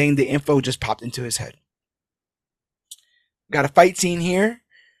 saying the info just popped into his head. Got a fight scene here.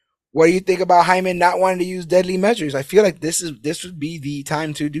 What do you think about Jaime not wanting to use deadly measures? I feel like this would be the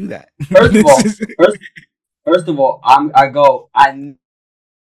time to do that. First of all, first of all, I know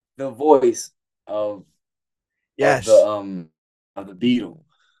the voice of of the Yes, um of the Beetle.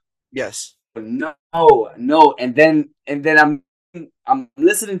 yes, But no, no, and then I'm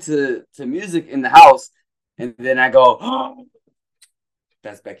listening to music in the house, and then I go, oh,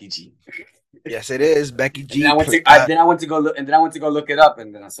 that's Becky G. yes. It is Becky And then G. I went to go look, and then I went to go look it up,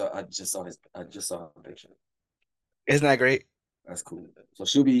 and then I just saw a picture. Isn't that great? That's cool. So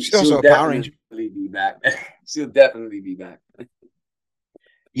She's she'll also a Power Ranger. definitely be back. She'll definitely be back.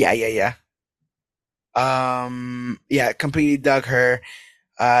 Yeah, yeah, yeah. Yeah, completely dug her.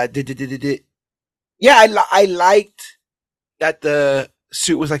 Yeah, I liked that the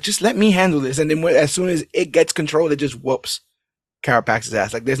suit was like, just let me handle this, and then as soon as it gets control, it just whoops Carapax's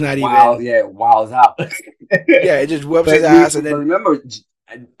ass. Like there's not Wow, even, yeah, wow's out. yeah, it just whoops his but ass, and then remember,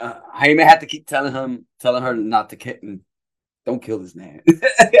 Jaime had to keep telling her not to don't kill this man.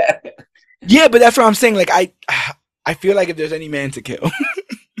 yeah, but that's what I'm saying. Like I feel like if there's any man to kill,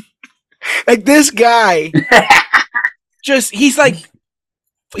 like this guy, just he's like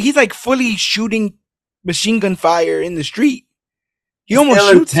fully shooting machine gun fire in the street. He His almost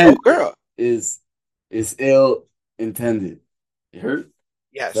ill shoots the intent girl. is ill intended. You heard?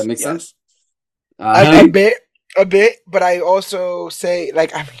 Does that Yes, make sense? yes, Uh-huh. a bit. But I also say,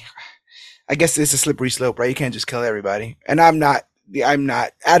 like, I mean, I guess it's a slippery slope, right? You can't just kill everybody, and I'm not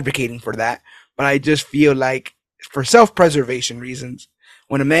advocating for that. But I just feel like, for self-preservation reasons,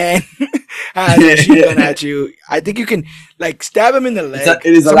 when a man has a machine gun at you, I think you can like stab him in the leg,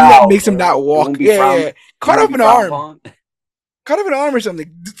 It is something that allowed, makes him or not it won't walk. be Yeah, yeah, yeah. it won't be frowned upon. Cut off an arm or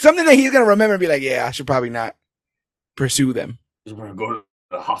something, something that he's gonna remember and be like, yeah, I should probably not pursue them. Just want to go to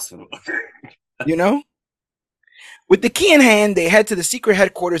the hospital. You know. With the key in hand, they head to the secret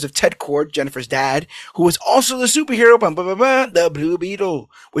headquarters of Ted Cord, Jennifer's dad, who is also the superhero, the Blue Beetle,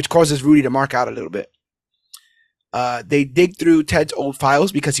 which causes Rudy to mark out a little bit. They dig through Ted's old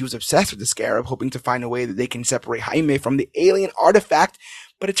files because he was obsessed with the Scarab, hoping to find a way that they can separate Jaime from the alien artifact,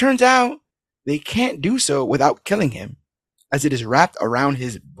 but it turns out they can't do so without killing him, as it is wrapped around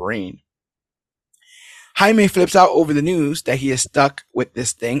his brain. Jaime flips out over the news that he is stuck with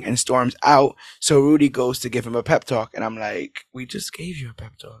this thing and storms out. So Rudy goes to give him a pep talk. And I'm like, we just gave you a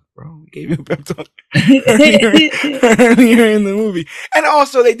pep talk, bro. We gave you a pep talk earlier in the movie. And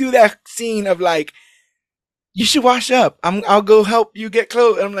also, they do that scene of like, you should wash up. I'll go help you get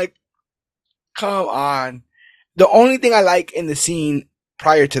clothes. And I'm like, come on. The only thing I like in the scene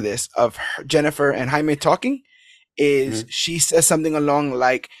prior to this of Jennifer and Jaime talking is Mhm. she says something along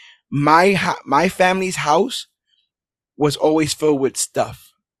like, my family's house was always filled with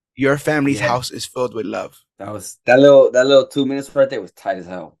stuff. Your family's Yeah, house is filled with love. that little 2 minutes right there was tight as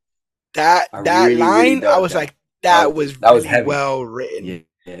hell. I That really line, I dug was that. like, That that was was that was really heavy. well written. Yeah,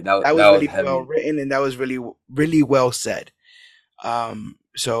 yeah, that That that was was really well heavy. written, and that was really really well said.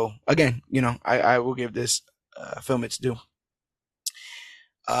 So again, I will give this film its due.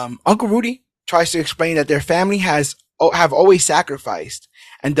 Uncle Rudy tries to explain that their family have always sacrificed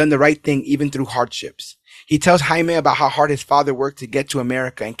and done the right thing even through hardships. He tells Jaime about how hard his father worked to get to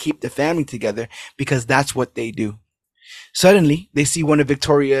America and keep the family together because that's what they do. Suddenly, they see one of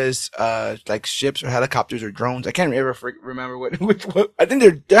Victoria's like ships or helicopters or drones. I can't ever remember what. I think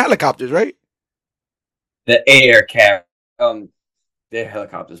they're helicopters, right? The air car, they're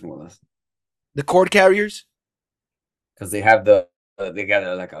helicopters more or less The cord carriers. because they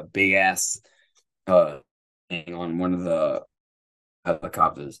got like a big ass uh thing on one of the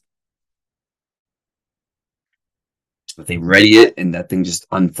helicopters. But they ready I it, and that thing just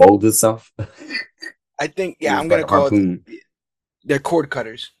unfolds itself, and I think yeah, I'm it's like gonna a call it. harpoon. They're cord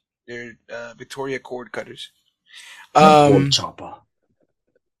cutters. They're Victoria cord cutters. The cord Um. chopper.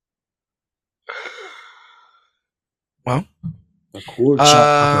 Well. The cord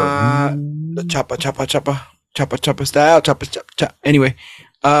chopper. Uh. Chopper style. Chopper. Anyway.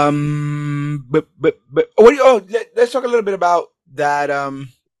 But what do you? Oh, let's talk a little bit about that.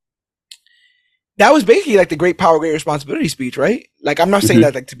 That was basically like the great power, great responsibility speech, right? Like, I'm not saying Mhm.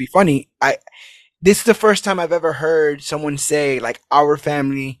 that like to be funny. This is the first time I've ever heard someone say like our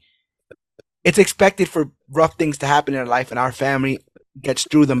family. It's expected for rough things to happen in our life, and our family gets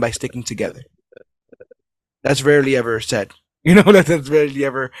through them by sticking together. That's rarely ever said. That's rarely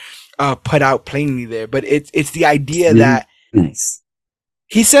ever put out plainly there. But it's the idea Really that nice.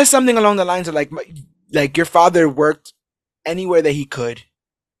 he says something along the lines of like your father worked anywhere that he could,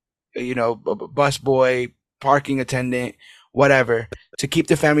 bus boy, parking attendant, whatever, to keep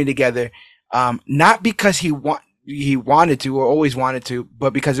the family together. Not because he wanted to or always wanted to,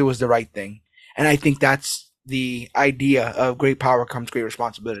 but because it was the right thing. And I think that's the idea of great power comes great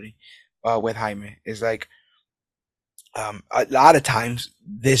responsibility. With Jaime is like a lot of times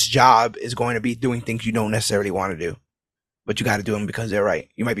this job is going to be doing things you don't necessarily want to do, but you got to do them because they're right.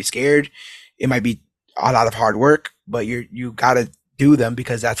 You might be scared. It might be a lot of hard work, but you got to do them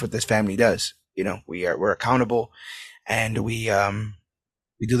because that's what this family does. We're accountable and we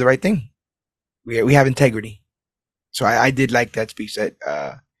do the right thing. We have integrity. So I did like that speech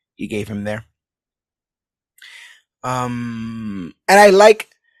that he gave him there. And I like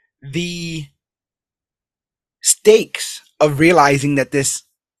the stakes of realizing that this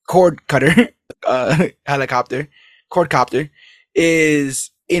cord cutter helicopter cordcopter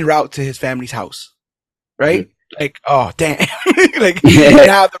is en route to his family's house, right? Mhm. Like, oh damn. Like, Yeah,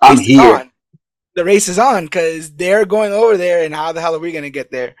 now the I'm race is here. on. The race is on because they're going over there, and how the hell are we gonna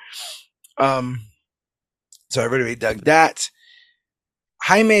get there? um so I really dug that.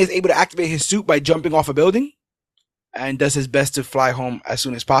 Jaime is able to activate his suit by jumping off a building and does his best to fly home as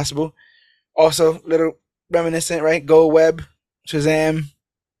soon as possible. Also, little reminiscent, right? Go web, Shazam,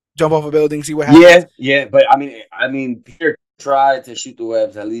 jump off a building, see what Yeah, happens. yeah, but I mean, Peter tried to shoot the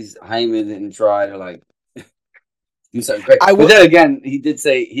webs. At least Hyman didn't try to like do something great. I But will. then again, he did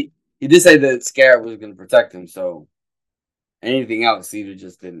say that Scarab was going to protect him. So anything else, he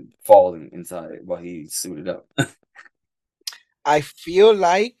just didn't fall inside while he suited up. I feel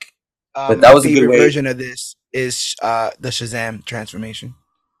like But that my was a good favorite way. version of this is the Shazam transformation,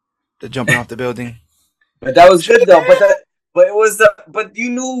 the jumping off the building. But that was good though. But Shazam! that, but it was the. But you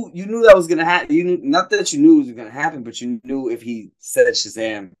knew that was gonna happen. You knew not that you knew it was gonna happen, but you knew if he said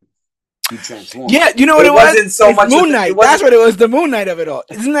Shazam, he'd transform. Yeah, you know what But it it was? wasn't so It's much of Moon the. It Knight. That's wasn't. what it was. The Moon Knight of it all.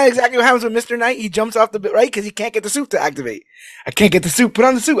 Isn't that exactly what happens with Mister Knight? He jumps off the right because he can't get the suit to activate. I can't get the suit. Put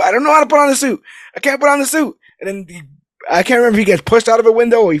on the suit. I don't know how to put on the suit. I can't put on the suit. And then I can't remember if he gets pushed out of a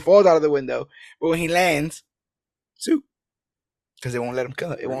window or he falls out of the window. But when he lands, suit, because it won't let him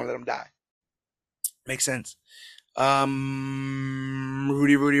kill it. It won't let him die. Makes sense. Rudy.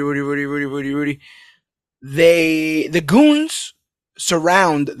 The goons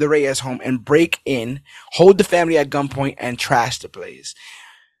surround the Reyes home and break in, hold the family at gunpoint, and trash the place.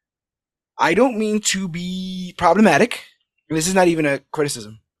 I don't mean to be problematic. This is not even a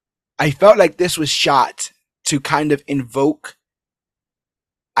criticism. I felt like this was shot to kind of invoke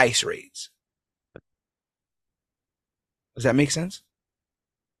ice raids. Does that make sense?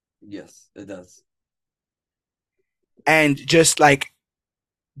 Yes, it does. and just like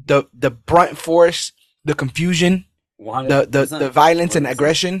the brunt force, the confusion, the 100%. violence and 100%.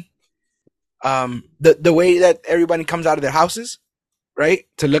 aggression, the way that everybody comes out of their houses, right,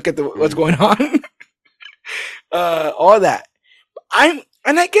 to look at what's Mm. going on, all that.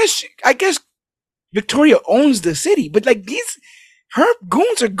 I guess Victoria owns the city, but like these, her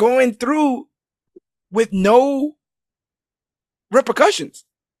goons are going through with no repercussions.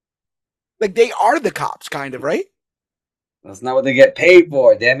 Like they are the cops, kind of, right? That's not what they get paid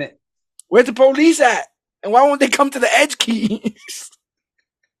for, damn it. Where's the police at? And why won't they come to the edge keys?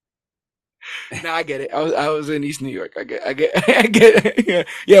 Nah, I get it. I was in East New York. I get I get it. Yeah,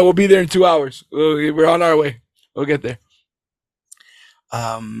 yeah, we'll be there in 2 hours. We're on our way. We'll get there.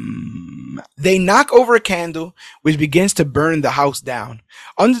 They knock over a candle, which begins to burn the house down.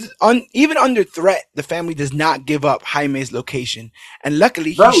 Even under threat, the family does not give up Jaime's location, and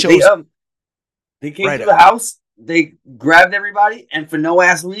luckily he Bro, shows they came right through up. the house, they grabbed everybody, and for no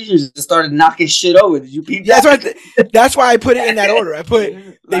ass reason, just started knocking shit over. Did you peep Yeah, that? that's why I put it in that order. I put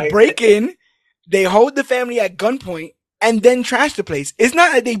they Like, break in, they hold the family at gunpoint, and then trash the place. It's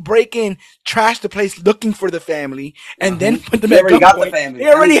not that they break in, trash the place looking for the famay, and then put them they at already got the gunpoint. family. They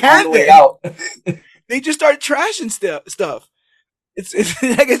The family's already on the had way them. out. They just start trashing stuff. It's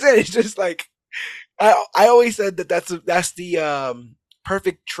like I said. It's just like I always said that that's the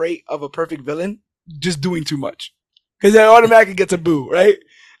perfect trait of a perfect villain. Just doing too much, because it automatically gets a boo, right?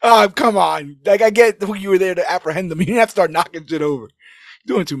 Oh, come on! Like I get who you were there to apprehend them. You didn't have to start knocking shit over.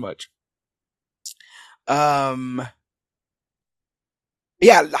 Doing too much. Um,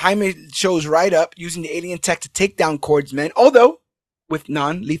 yeah, Jaime shows right up using the alien tech to take down Cord's men, although with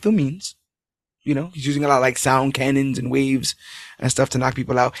non-lethal means. You know, he's using a lot of like sound cannons and waves and stuff to knock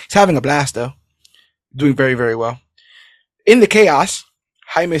people out. He's having a blast though, doing very, very well. In the chaos,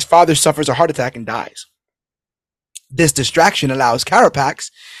 Jaime's father suffers a heart attack and dies. This distraction allows Carapax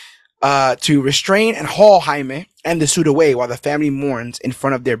to restrain and haul Jaime and the suit away while the family mourns in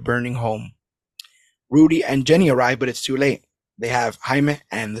front of their burning home. Rudy and Jenny arrive, but it's too late. They have Jaime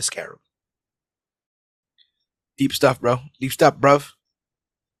and the Scarab. Deep stuff, bro. Deep stuff, bruv.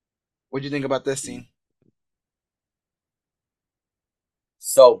 What'd you think about this scene?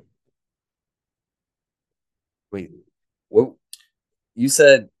 So, wait, what you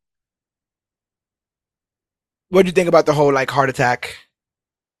said? What'd you think about the whole like heart attack?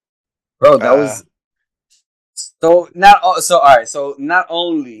 Bro, that Uh, was so not so all right. So not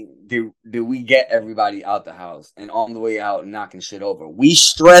only did we get everybody out the house and on the way out knocking shit over, we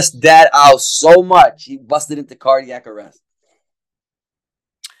stressed Dad out so much he busted into cardiac arrest.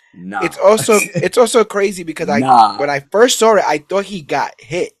 it's Nah, also crazy because I nah, when I first saw it, I thought he got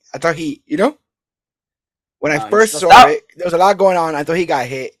hit. I thought he, when I nah. He's first stressed saw out. it, there was a lot going on. I thought he got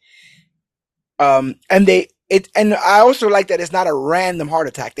hit. And and I also like that it's not a random heart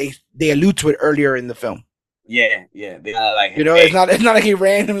attack. They allude to it earlier in the film. Yeah, yeah. They are like, It's hey, not like he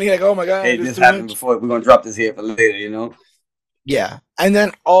randomly like, oh my god, hey, this is this too happened much. before. We're gonna drop this here for later. Yeah, and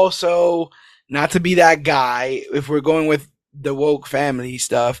then also not to be that guy. If we're going with the woke family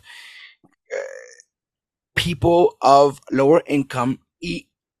stuff, people of lower income eat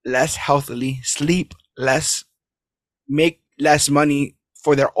less healthily, sleep less, make less money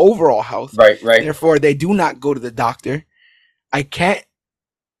for their overall health. Right, right. Therefore, they do not go to the doctor. I can't.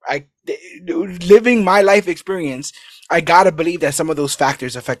 I living my life experience. I gotta believe that some of those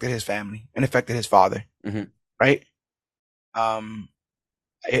factors affected his family and affected his father. Mm-hmm. Right. Um.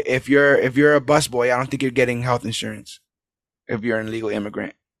 If you're a busboy, I don't think you're getting health insurance. If you're an illegal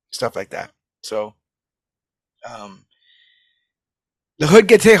immigrant, stuff like that. So, um, the hood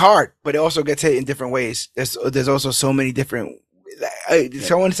gets hit hard, but it also gets hit in different ways. There's also so many different. Yeah.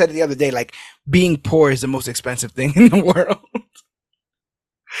 Someone said it the other day, like being poor is the most expensive thing in the world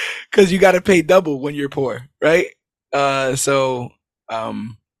because you got to pay double when you're poor, right? So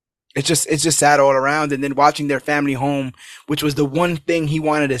it's just sad all around. And then watching their family home, which was the one thing he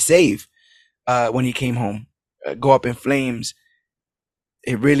wanted to save, when he came home, go up in flames.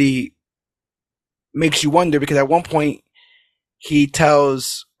 It really makes you wonder because at one point he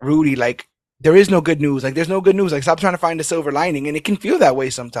tells Rudy like there is no good news. Like there's no good news. Like stop trying to find the silver lining, and it can feel that way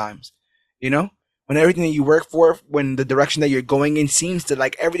sometimes. You know, when everything that you work for, when the direction that you're going in seems to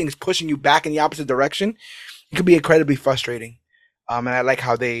like everything's pushing you back in the opposite direction, it could be incredibly frustrating. And I like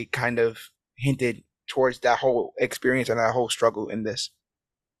how they kind of hinted towards that whole experience and that whole struggle in this.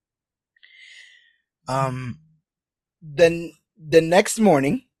 Um, then the next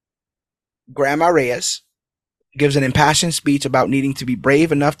morning, Grandma Reyes gives an impassioned speech about needing to be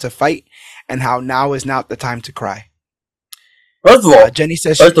brave enough to fight and how now is not the time to cry. First of all, Jenny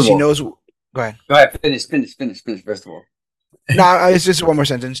says first of she all, knows. Go ahead. Go ahead, finish. First of all, No, it's just one more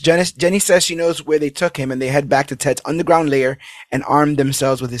sentence. Jenny says she knows where they took him, and they head back to Ted's underground lair and arm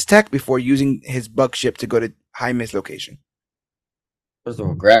themselves with his tech before using his bug ship to go to Jaime's location. first of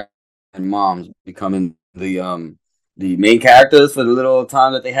all, Grant and Mom's becoming the main characters for the little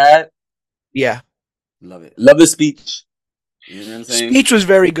time that they had. Yeah, Love it. Love the speech. You know what I'm saying? speech was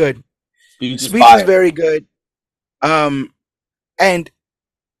very good. Speech is Speech was fire. very good. Um, and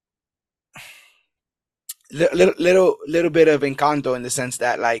little bit of encanto in the sense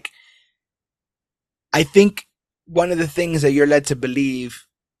that, like, I think one of the things that you're led to believe,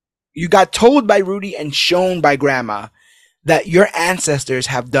 you got told by Rudy and shown by Grandma that your ancestors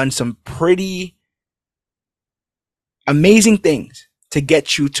have done some pretty amazing things to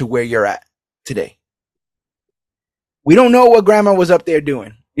get you to where you're at today. We don't know what Grandma was up there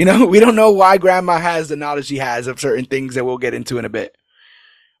doing. You know, we don't know why Grandma has the knowledge she has of certain things that we'll get into in a bit.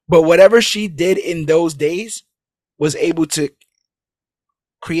 But whatever she did in those days was able to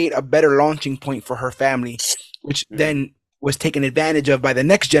create a better launching point for her family, which Mm-hmm. then was taken advantage of by the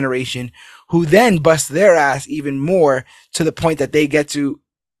next generation, who then bust their ass even more to the point that they get to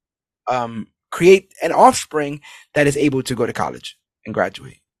create an offspring that is able to go to college and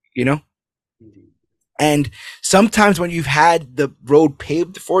graduate, you know? And sometimes when you've had the road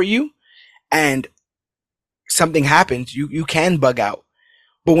paved for you and something happens, you can bug out.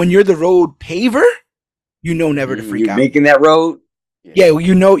 But when you're the road paver, you know never to freak You're out. making that road. Yeah. Yeah,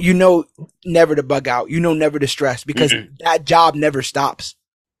 you know never to bug out. You know never to stress because that job never stops,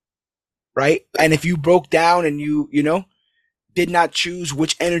 right? And if you broke down and you know did not choose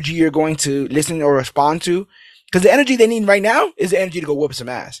which energy you're going to listen or respond to, because the energy they need right now is the energy to go whoop some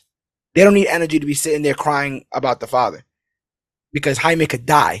ass. They don't need energy to be sitting there crying about the father because Jaime could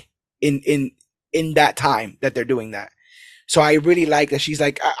die in that time that they're doing that. So I really like that she's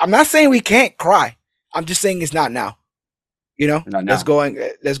like, I'm not saying we can't cry. I'm just saying it's not now. You know, Not let's now. go and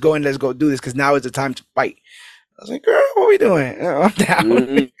let's go do this because now is the time to fight. I was like, girl, what are we doing? I'm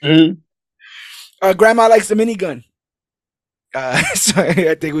down. Mm-hmm. Grandma likes the minigun. So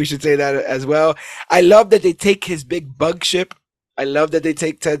I think we should say that as well. I love that they take his big bug ship. I love that they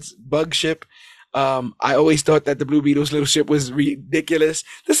take Ted's bug ship. I always thought that the Blue Beetle's little ship was ridiculous.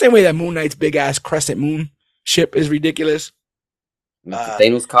 The same way that Moon Knight's big ass crescent moon ship is ridiculous. Mr. Uh,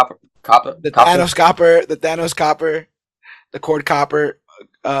 Thanos copter. The Thanos copper, the cord copper,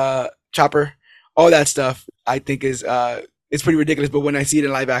 chopper, all that stuff. I think is it's pretty ridiculous. But when I see it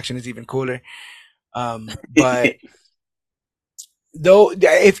in live action, it's even cooler. But though,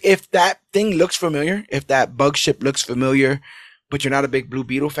 if that thing looks familiar, if that bug ship looks familiar, but you're not a big Blue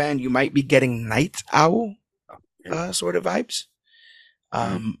Beetle fan, you might be getting Night Owl sort of vibes.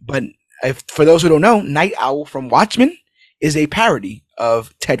 Mm-hmm. But if for those who don't know, Night Owl from Watchmen is a parody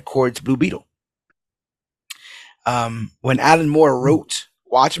of Ted Kord's Blue Beetle. When Alan Moore wrote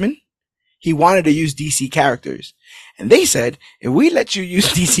Watchmen, he wanted to use DC characters. And they said, if we let you use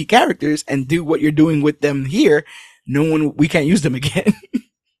DC characters and do what you're doing with them here, we can't use them again.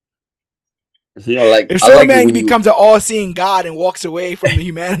 Like If I like it Superman when you. becomes an all-seeing god and walks away from the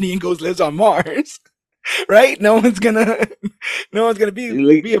humanity and goes lives on Mars, right? No one's gonna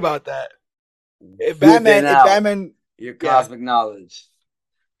be about that. Flipping If out Batman, your yeah, cosmic knowledge.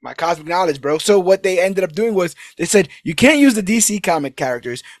 my cosmic knowledge, bro. So what they ended up doing was they said you can't use the DC comic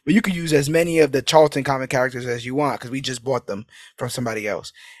characters, but you could use as many of the Charlton comic characters as you want because we just bought them from somebody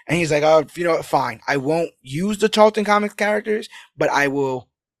else. And he's like, oh, you know what? Fine, I won't use the Charlton comic characters, but I will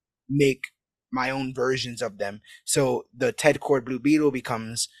make my own versions of them. So the Ted Cord Blue Beetle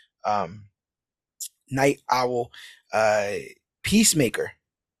becomes um, Night Owl, uh, Peacemaker.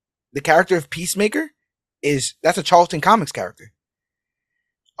 The character of Peacemaker that's a Charlton Comics character.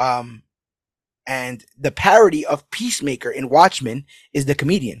 Um, and the parody of Peacemaker in Watchmen is the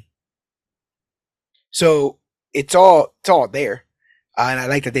comedian. So it's all there. And I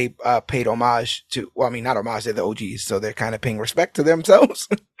like that they paid homage to, well, I mean, not homage, they're the OGs, so they're kind of paying respect to themselves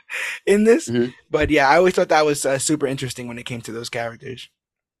in this. Mm-hmm. But yeah, I always thought that was super interesting when it came to those characters.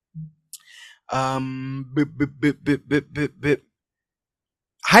 Bip, bip, bip, bip, bip, bip, bip.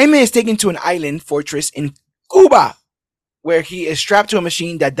 Jaime is taken to an island fortress in Cuba, where he is strapped to a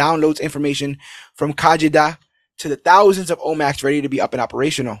machine that downloads information from Kajida to the thousands of OMACs ready to be up and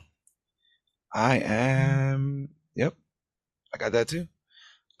operational. Yep, I got that too.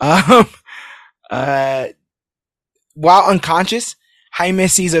 Um, uh, while unconscious, Jaime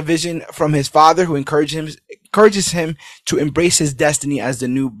sees a vision from his father who encourages him to embrace his destiny as the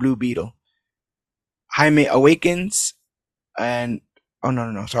new Blue Beetle. Jaime awakens and, oh,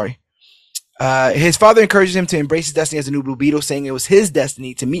 no, sorry. His father encourages him to embrace his destiny as a new Blue Beetle, saying it was his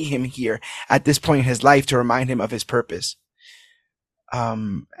destiny to meet him here at this point in his life to remind him of his purpose.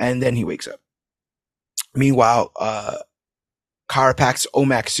 And then he wakes up. Meanwhile, Carapac's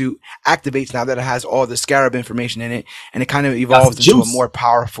OMAC suit activates now that it has all the Scarab information in it, and it kind of Got some evolves juice. into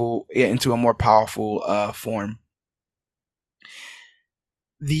a more powerful form.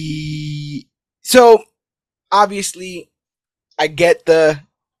 The so obviously I get the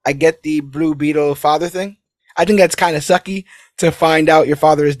Blue Beetle father thing. I think that's kind of sucky to find out your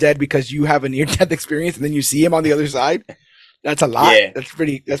father is dead because you have a near death experience and then you see him on the other side. That's a lot. Yeah, That's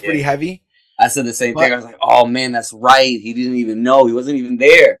yeah. pretty heavy. I said the same thing. But I was like, "Oh man, that's right. He didn't even know. He wasn't even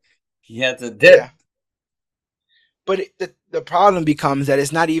there. He had to dip." yeah. But the problem becomes that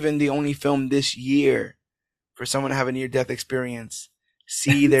it's not even the only film this year for someone to have a near death experience,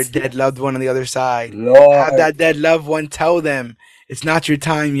 see their dead loved one on the other side, have Lord, that dead loved one tell them it's not your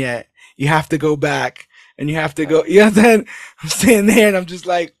time yet. You have to go back and you have to go. You know, then I'm standing there and I'm just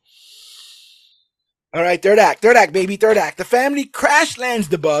like, all right, third act, baby, third act. The family crash lands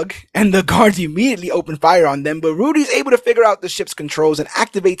the bug, and the guards immediately open fire on them. But Rudy's able to figure out the ship's controls and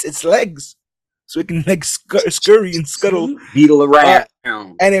activates its legs, so it can like scurry and scuttle. beetle Uh, around.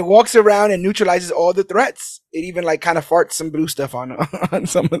 and it walks around and neutralizes all the threats. It even like kind of farts some blue stuff on on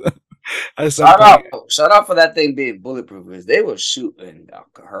some of them at some point. Shout out for that thing being bulletproof because they were shooting the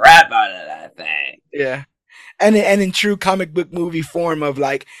crap out of that thing. Yeah, and in true comic book movie form of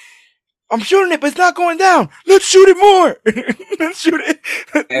like, I'm shooting it, but it's not going down. Let's shoot it more. Let's shoot it.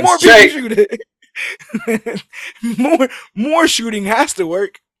 And More people straight. shoot it. More shooting has to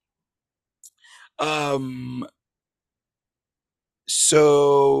work. Um.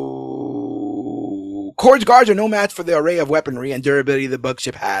 So Cord's guards are no match for the array of weaponry and durability the bug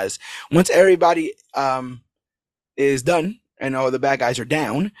ship has. Once everybody is done and all the bad guys are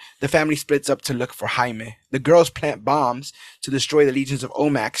down, the family splits up to look for Jaime. The girls plant bombs to destroy the legions of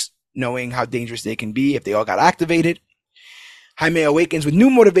Omax, knowing how dangerous they can be if they all got activated. Jaime awakens with new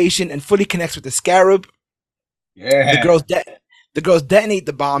motivation and fully connects with the Scarab. The Yeah. girls detonate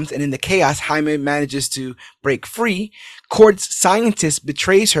the bombs, and in the chaos, Jaime manages to break free. Cord's scientist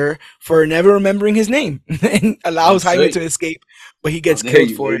betrays her for never remembering his name and allows Jaime to escape, but he How gets dare killed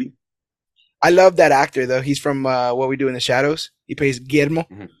you, for it. lady? I love that actor though. He's from What We Do in the Shadows. He plays Guillermo.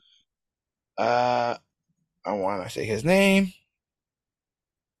 Mhm. I want to say his name.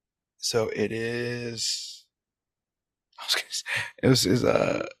 So it is.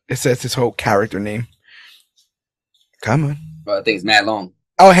 It says his whole character name. Come on. But I think it's mad long.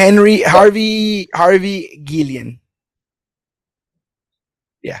 Oh, Henry But Harvey Gillian.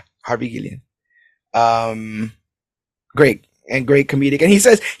 Yeah, Harvey Gillian. Great comedic, and he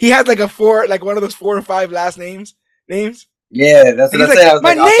says he has like one of those 4 or 5 last names. yeah, that's And what he's I like, say. I was my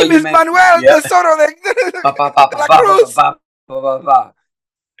like, I'll show name you, is man. Manuel Yeah. de Soto Ba, ba, ba, de ba, la ba, ba, Cruz. ba, ba, ba, ba.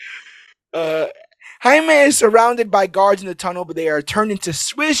 Uh, Jaime is surrounded by guards in the tunnel, but they are turned into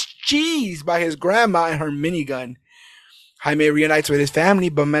Swiss cheese by his grandma and her minigun. Jaime reunites with his family,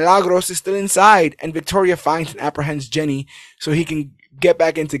 but Milagros is still inside, and Victoria finds and apprehends Jenny so he can get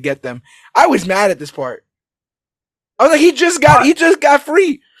back in to get them. I was mad at this part. I was like, he just got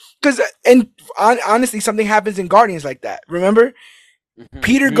free. Honestly, something happens in Guardians like that. Remember,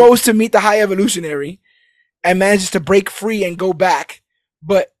 Peter Mm-hmm. goes to meet the High Evolutionary and manages to break free and go back,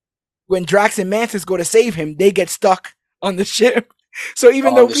 but when Drax and Mantis go to save him, they get stuck on the ship. So even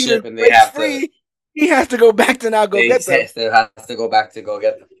On though the Peter ship, and they breaks have to. free, he has to go back to now go They get them. still have to go back to go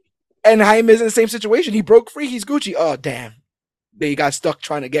get them. And Jaime is in the same situation. He broke free. He's Gucci. Oh, damn. They got stuck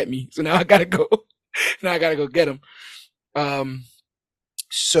trying to get me. So now I got to go. Now I got to go get him.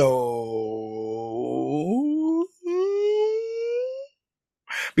 So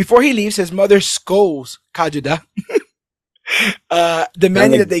before he leaves, his mother scolds Kajida,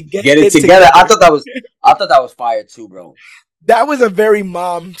 demanding that they Get it it together. together. I thought that was fire too, bro. That was a very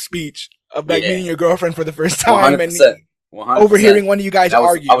mom speech of like Yeah, meeting your girlfriend for the first one time hundred and percent, 100%. overhearing one of you guys I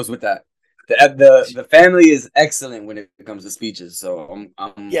argue. was with that. The family is excellent when it comes to speeches. So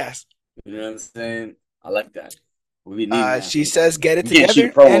I'm Yes. you know what I'm saying. I like that. We be needing that She says, sometimes. get it You can't shoot a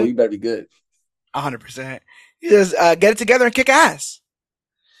together promo. and You better be good. 100%. He says, get it together and kick ass.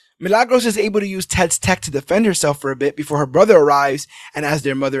 Milagros is able to use Ted's tech to defend herself for a bit before her brother arrives and, as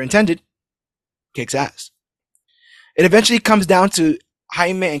their mother intended, kicks ass. It eventually comes down to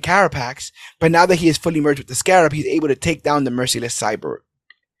Jaime and Carapax, but now that he is fully merged with the Scarab, he's able to take down the merciless cyborg.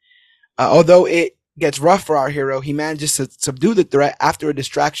 Although it gets rough for our hero, he manages to subdue the threat after a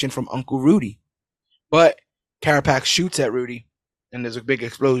distraction from Uncle Rudy. But Carapax shoots at Rudy, and there's a big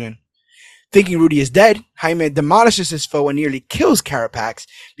explosion. Thinking Rudy is dead, Jaime demolishes his foe and nearly kills Carapax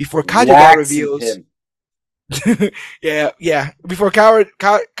before Kajada Waxing reveals. him. yeah. Before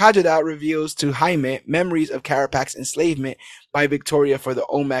Kajada reveals to Jaime memories of Carapax's enslavement by Victoria for the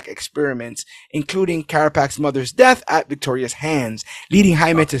OMAC experiments, including Carapax's mother's death at Victoria's hands, leading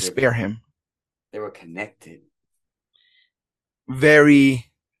Jaime to spare him. They were connected. Very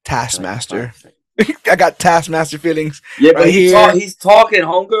Taskmaster. I got Taskmaster feelings. Yeah, but right he's talking.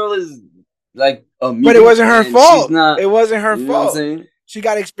 Homegirl is like a mute, but it wasn't her fault. Not, it wasn't her you fault. Know what I'm saying? She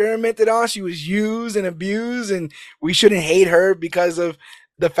got experimented on. She was used and abused, and we shouldn't hate her because of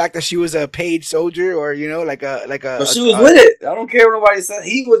the fact that she was a paid soldier, or like a. But she was with it. I don't care what nobody said.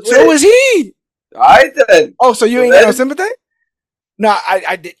 He was with it. So was he. All right then. Oh, so you ain't got no sympathy? No,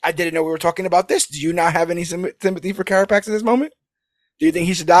 I didn't know we were talking about this. Do you not have any sympathy for Carapax in this moment? Do you think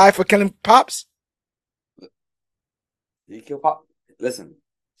he should die for killing Pops? Did he kill Pop? Listen,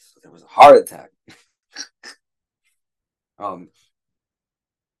 there was a heart attack.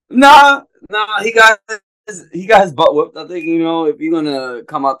 Nah, he got his butt whooped. I think, if you're gonna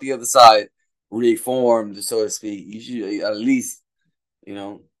come out the other side reformed, so to speak, you should at least,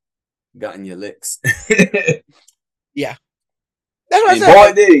 gotten your licks. Yeah. That's what I said.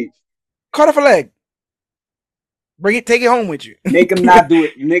 Boy, did he. Cut off a leg. Take it home with you. Make him not do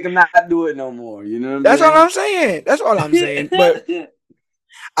it. Make him not do it no more. You know what That's all I'm saying. That's all I'm saying. But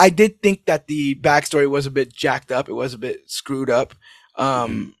I did think that the backstory was a bit jacked up. It was a bit screwed up.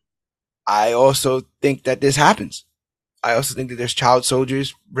 I also think that this happens. I also think that there's child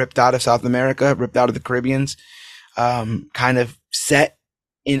soldiers ripped out of South America, ripped out of the Caribbeans, kind of set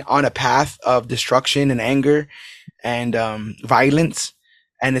on a path of destruction and anger and violence.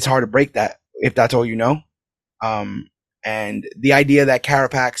 And it's hard to break that if that's all you know. And the idea that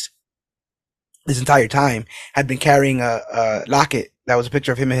Carapax this entire time had been carrying a locket that was a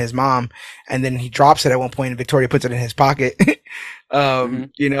picture of him and his mom, and then he drops it at one point and Victoria puts it in his pocket.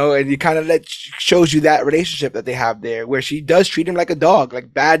 And you kind of shows you that relationship that they have there, where she does treat him like a dog,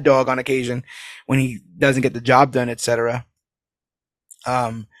 like bad dog on occasion when he doesn't get the job done, etc.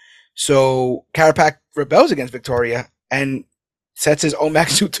 So Carapax rebels against Victoria and sets his OMAC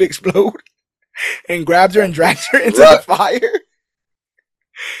suit to explode and grabs her and drags her into the fire.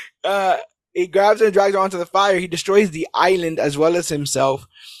 He grabs her and drags her onto the fire. He destroys the island as well as himself,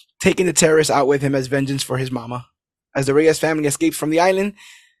 taking the terrorists out with him as vengeance for his mama. As the Reyes family escapes from the island,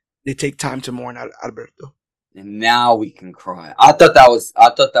 they take time to mourn Alberto. And now we can cry. I thought that was.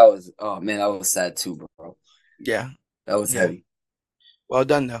 Oh man, that was sad too, bro. Yeah, that was heavy. Well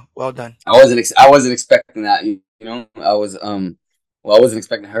done, though. Well done. I wasn't expecting that. I was. Well, I wasn't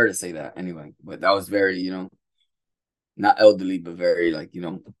expecting her to say that anyway. But that was very, not elderly, but very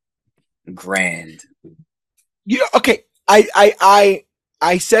grand. Yeah. Okay. I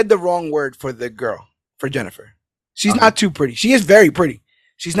said the wrong word for the girl, for Jennifer. She's not too pretty. She is very pretty.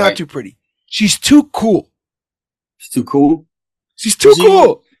 She's not too pretty. She's too cool. She's too cool? She's too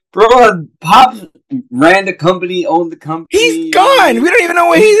cool. Bro, Pop ran the company, owned the company. He's gone. We don't even know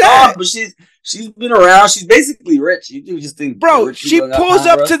where he's at. But she's been around. She's basically rich. You do just think, bro. She pulls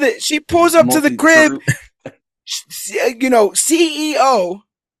up to the crib. CEO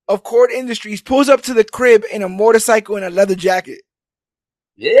of Cord Industries pulls up to the crib in a motorcycle and a leather jacket.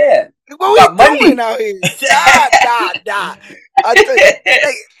 Yeah. What are we doing out here?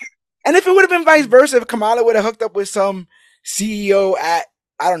 And if it would have been vice versa, if Kamala would have hooked up with some CEO at,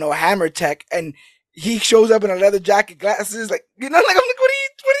 I don't know, Hammer Tech, and he shows up in a leather jacket, glasses, I'm like,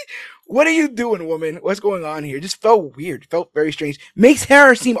 what are you doing, woman? What's going on here? It just felt weird. Felt very strange. Makes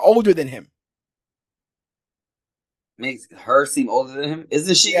her seem older than him. Makes her seem older than him?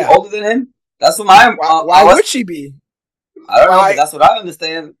 Isn't she older than him? That's what why would she be? I don't know, but that's what I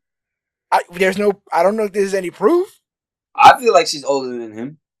understand. I don't know if there's any proof. I feel like she's older than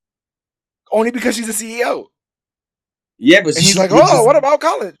him. Only because she's a CEO. Yeah, but he's like, what about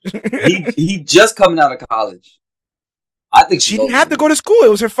college? he just coming out of college. I think she didn't have to go to school. It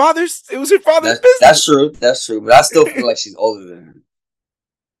was her father's business. That's true. But I still feel like she's older than him.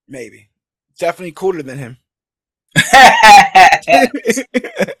 Maybe. Definitely cooler than him.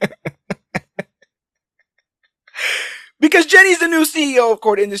 Because Jenny's the new CEO of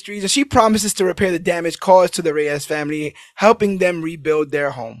Cord Industries, and she promises to repair the damage caused to the Reyes family, helping them rebuild their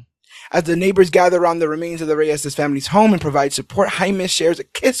home. As the neighbors gather around the remains of the Reyes family's home and provide support, Jaime shares a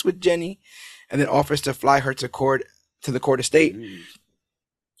kiss with Jenny and then offers to fly her to the Cord estate.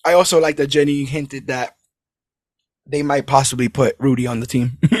 I also like that Jenny hinted that they might possibly put Rudy on the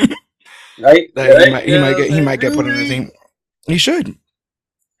team. Right? He might get put on the team. He should.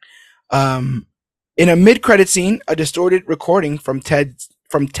 In a mid-credit scene, a distorted recording from Ted's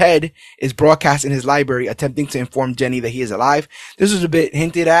from Ted is broadcast in his library, attempting to inform Jenny that he is alive. This was a bit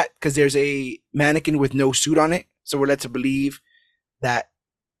hinted at because there's a mannequin with no suit on it, so we're led to believe that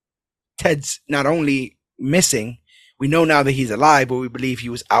Ted's not only missing, we know now that he's alive, but we believe he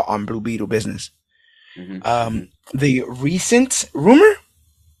was out on Blue Beetle business. The recent rumor,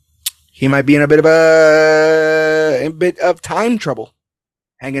 he might be in a bit of time trouble,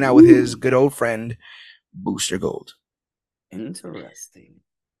 hanging out with his good old friend Booster Gold. Interesting.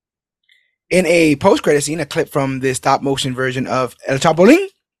 In a post-credit scene, a clip from the stop-motion version of El Chapulín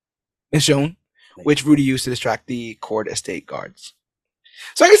is shown, which Rudy used to distract the Cord Estate guards.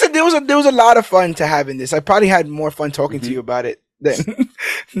 So, like I said, there was a lot of fun to have in this. I probably had more fun talking to you about it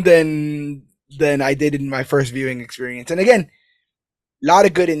than I did in my first viewing experience. And again, a lot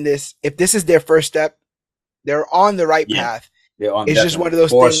of good in this. If this is their first step, they're on the right path. It's just one of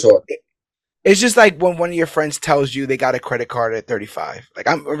those things. Sure. It's just like when one of your friends tells you they got a credit card at 35. Like,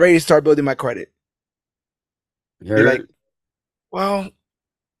 I'm ready to start building my credit. You're like, well,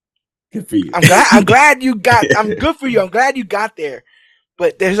 good for you. I'm glad you got. I'm good for you. I'm glad you got there.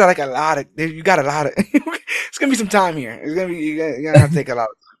 But there's like a lot of. You got a lot of. It's gonna be some time here. It's gonna be. You're gonna have to take a lot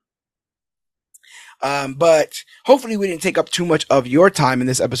of time. But hopefully we didn't take up too much of your time in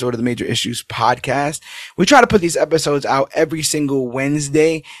this episode of the Major Issues podcast. We try to put these episodes out every single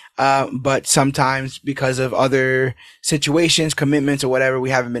Wednesday, but sometimes because of other situations, commitments, or whatever, we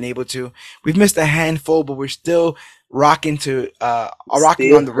haven't been able to. We've missed a handful, but we're still rocking on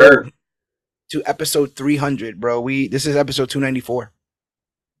the road to episode 300, bro. This is episode 294.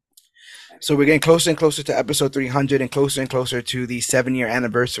 So we're getting closer and closer to episode 300 and closer to the 7-year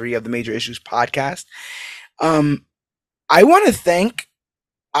anniversary of the Major Issues podcast. I want to thank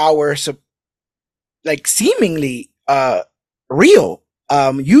our seemingly real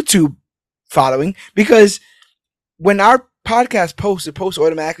YouTube following, because when our podcast posts, it posts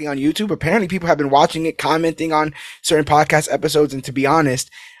automatically on YouTube. Apparently people have been watching it, commenting on certain podcast episodes, and to be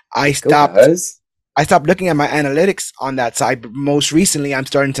honest, I stopped looking at my analytics on that side, but most recently I'm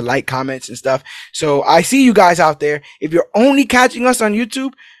starting to like comments and stuff. So I see you guys out there. If you're only catching us on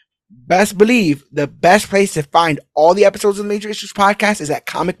YouTube, best believe the best place to find all the episodes of the Major Issues podcast is at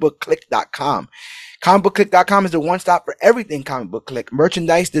comicbookclick.com. Comicbookclick.com is the one stop for everything Comic Book Click.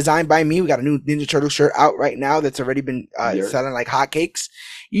 Merchandise designed by me. We got a new Ninja Turtle shirt out right now that's already been selling like hotcakes.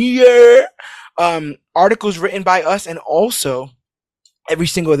 Yeah. Articles written by us, and also every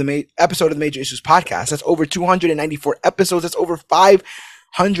single episode of the Major Issues podcast. That's over 294 episodes. That's over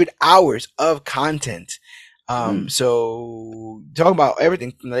 500 hours of content. So talking about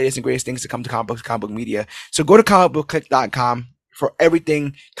everything from the latest and greatest things to come to comic book media. So go to comicbookclick.com for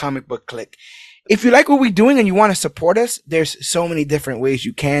everything Comic Book Click. If you like what we're doing and you want to support us, there's so many different ways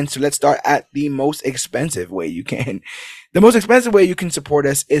you can. So let's start at the most expensive way you can. The most expensive way you can support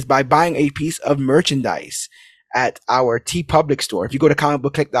us is by buying a piece of merchandise at our TeePublic store. If you go to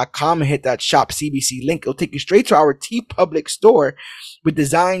comicbookclick.com and hit that shop CBC link, it'll take you straight to our TeePublic store with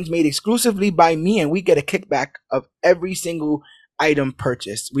designs made exclusively by me, and we get a kickback of every single item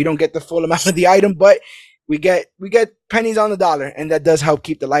purchased. We don't get the full amount of the item, but we get pennies on the dollar, and that does help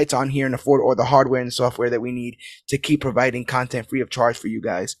keep the lights on here and afford all the hardware and software that we need to keep providing content free of charge for you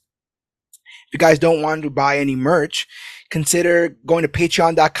guys. If you guys don't want to buy any merch, consider going to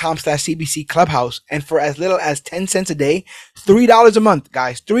patreon.com/CBC Clubhouse. And for as little as 10 cents a day, $3 a month,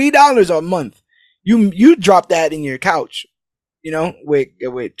 guys, $3 a month. You drop that in your couch,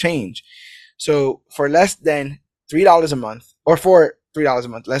 with change. So for less than $3 a month, or for $3 a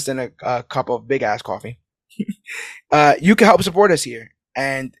month, less than a cup of big ass coffee, you can help support us here.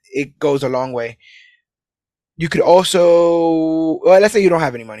 And it goes a long way. You could also, let's say you don't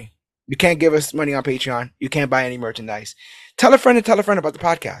have any money. You can't give us money on Patreon. You can't buy any merchandise. Tell a friend about the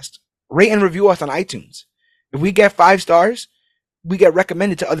podcast. Rate and review us on iTunes. If we get 5 stars, we get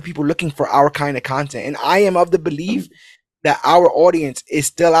recommended to other people looking for our kind of content. And I am of the belief that our audience is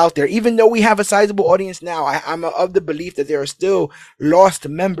still out there. Even though we have a sizable audience now, I'm of the belief that there are still lost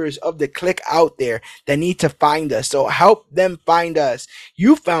members of the clique out there that need to find us. So help them find us.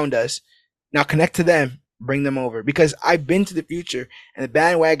 You found us. Now connect to them. Bring them over, because I've been to the future and the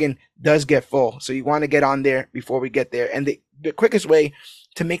bandwagon does get full. So you want to get on there before we get there. And the quickest way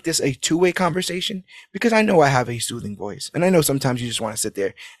to make this a two-way conversation, because I know I have a soothing voice and I know sometimes you just want to sit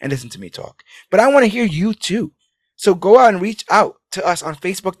there and listen to me talk, but I want to hear you too. So go out and reach out to us on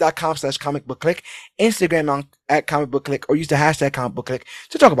Facebook.com/comicbookclick, Instagram at comicbookclick, or use the hashtag comicbookclick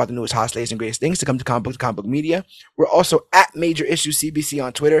to talk about the newest, hottest, latest, and greatest things to come to comic book media. We're also at Major Issue CBC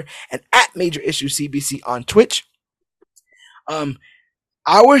on Twitter and at Major Issue CBC on Twitch.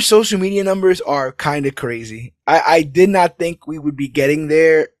 Our social media numbers are kind of crazy. I did not think we would be getting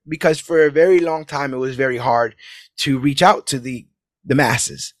there because for a very long time it was very hard to reach out to the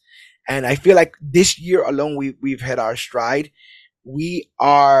masses. And I feel like this year alone we've hit our stride. We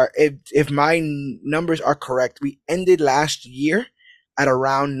are, if my numbers are correct, we ended last year at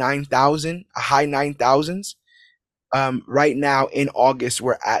around 9,000, a high 9,000s. Right now in August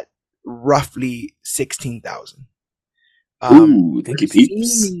we're at roughly 16,000. Ooh, thank We're you, peeps.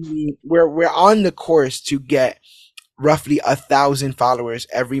 seemingly we're on the course to get roughly 1,000 followers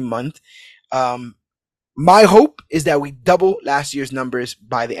every month. Um, my hope is that we double last year's numbers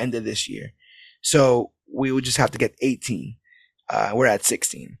by the end of this year. So we would just have to get 18. We're at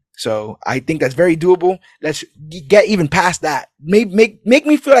 16. So I think that's very doable. Let's get even past that. Make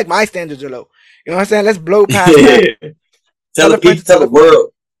me feel like my standards are low. You know what I'm saying? Let's blow past that. Tell Tell the a friend to people, tell tell the a friend.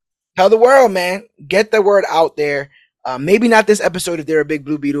 world. Tell the world, man. Get the word out there. Maybe not this episode if they're a big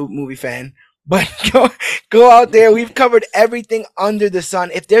Blue Beetle movie fan, but go out there. We've covered everything under the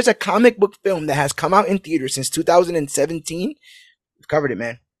sun. If there's a comic book film that has come out in theaters since 2017, we've covered it,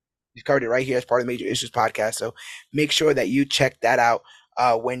 man. We've covered it right here as part of the Major Issues podcast. So make sure that you check that out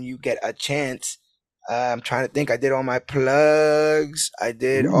when you get a chance. I'm trying to think. I did all my plugs. I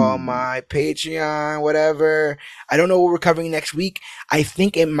did all Ooh. my Patreon, whatever. I don't know what we're covering next week. I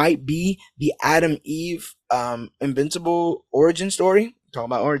think it might be the Adam Eve Invincible origin story. Talking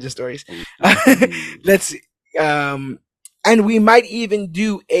about origin stories. Ooh. Let's and we might even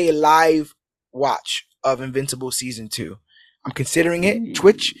do a live watch of Invincible season 2. I'm considering it.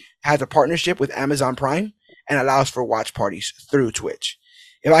 Twitch Ooh. has a partnership with Amazon Prime and allows for watch parties through Twitch.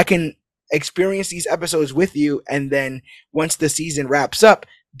 If I can experience these episodes with you, and then once the season wraps up,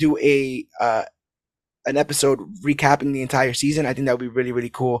 do a an episode recapping the entire season. I think that would be really, really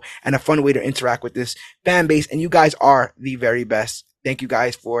cool and a fun way to interact with this fan base. And you guys are the very best. Thank you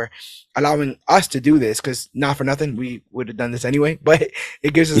guys for allowing us to do this because not for nothing, we would have done this anyway. But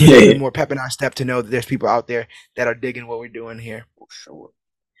it gives us a little Yeah, bit more pep in our step to know that there's people out there that are digging what we're doing here. for sure.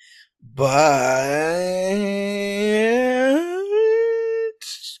 But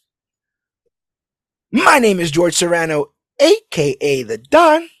my name is George Serrano, aka the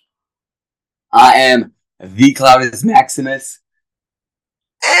Don. I am the Cloudus Maximus.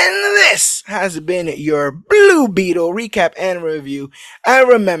 And this has been your Blue Beetle recap and review. And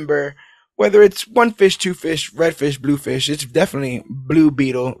remember, whether it's one fish, two fish, red fish, blue fish, it's definitely Blue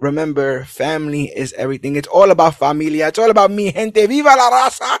Beetle. Remember, family is everything. It's all about familia. It's all about mi gente. Viva la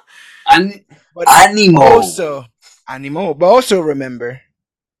raza! An- But Animo. also, animo. But also remember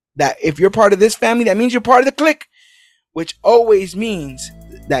that if you're part of this family, that means you're part of the clique, which always means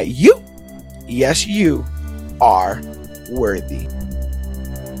that you, yes, you, are worthy.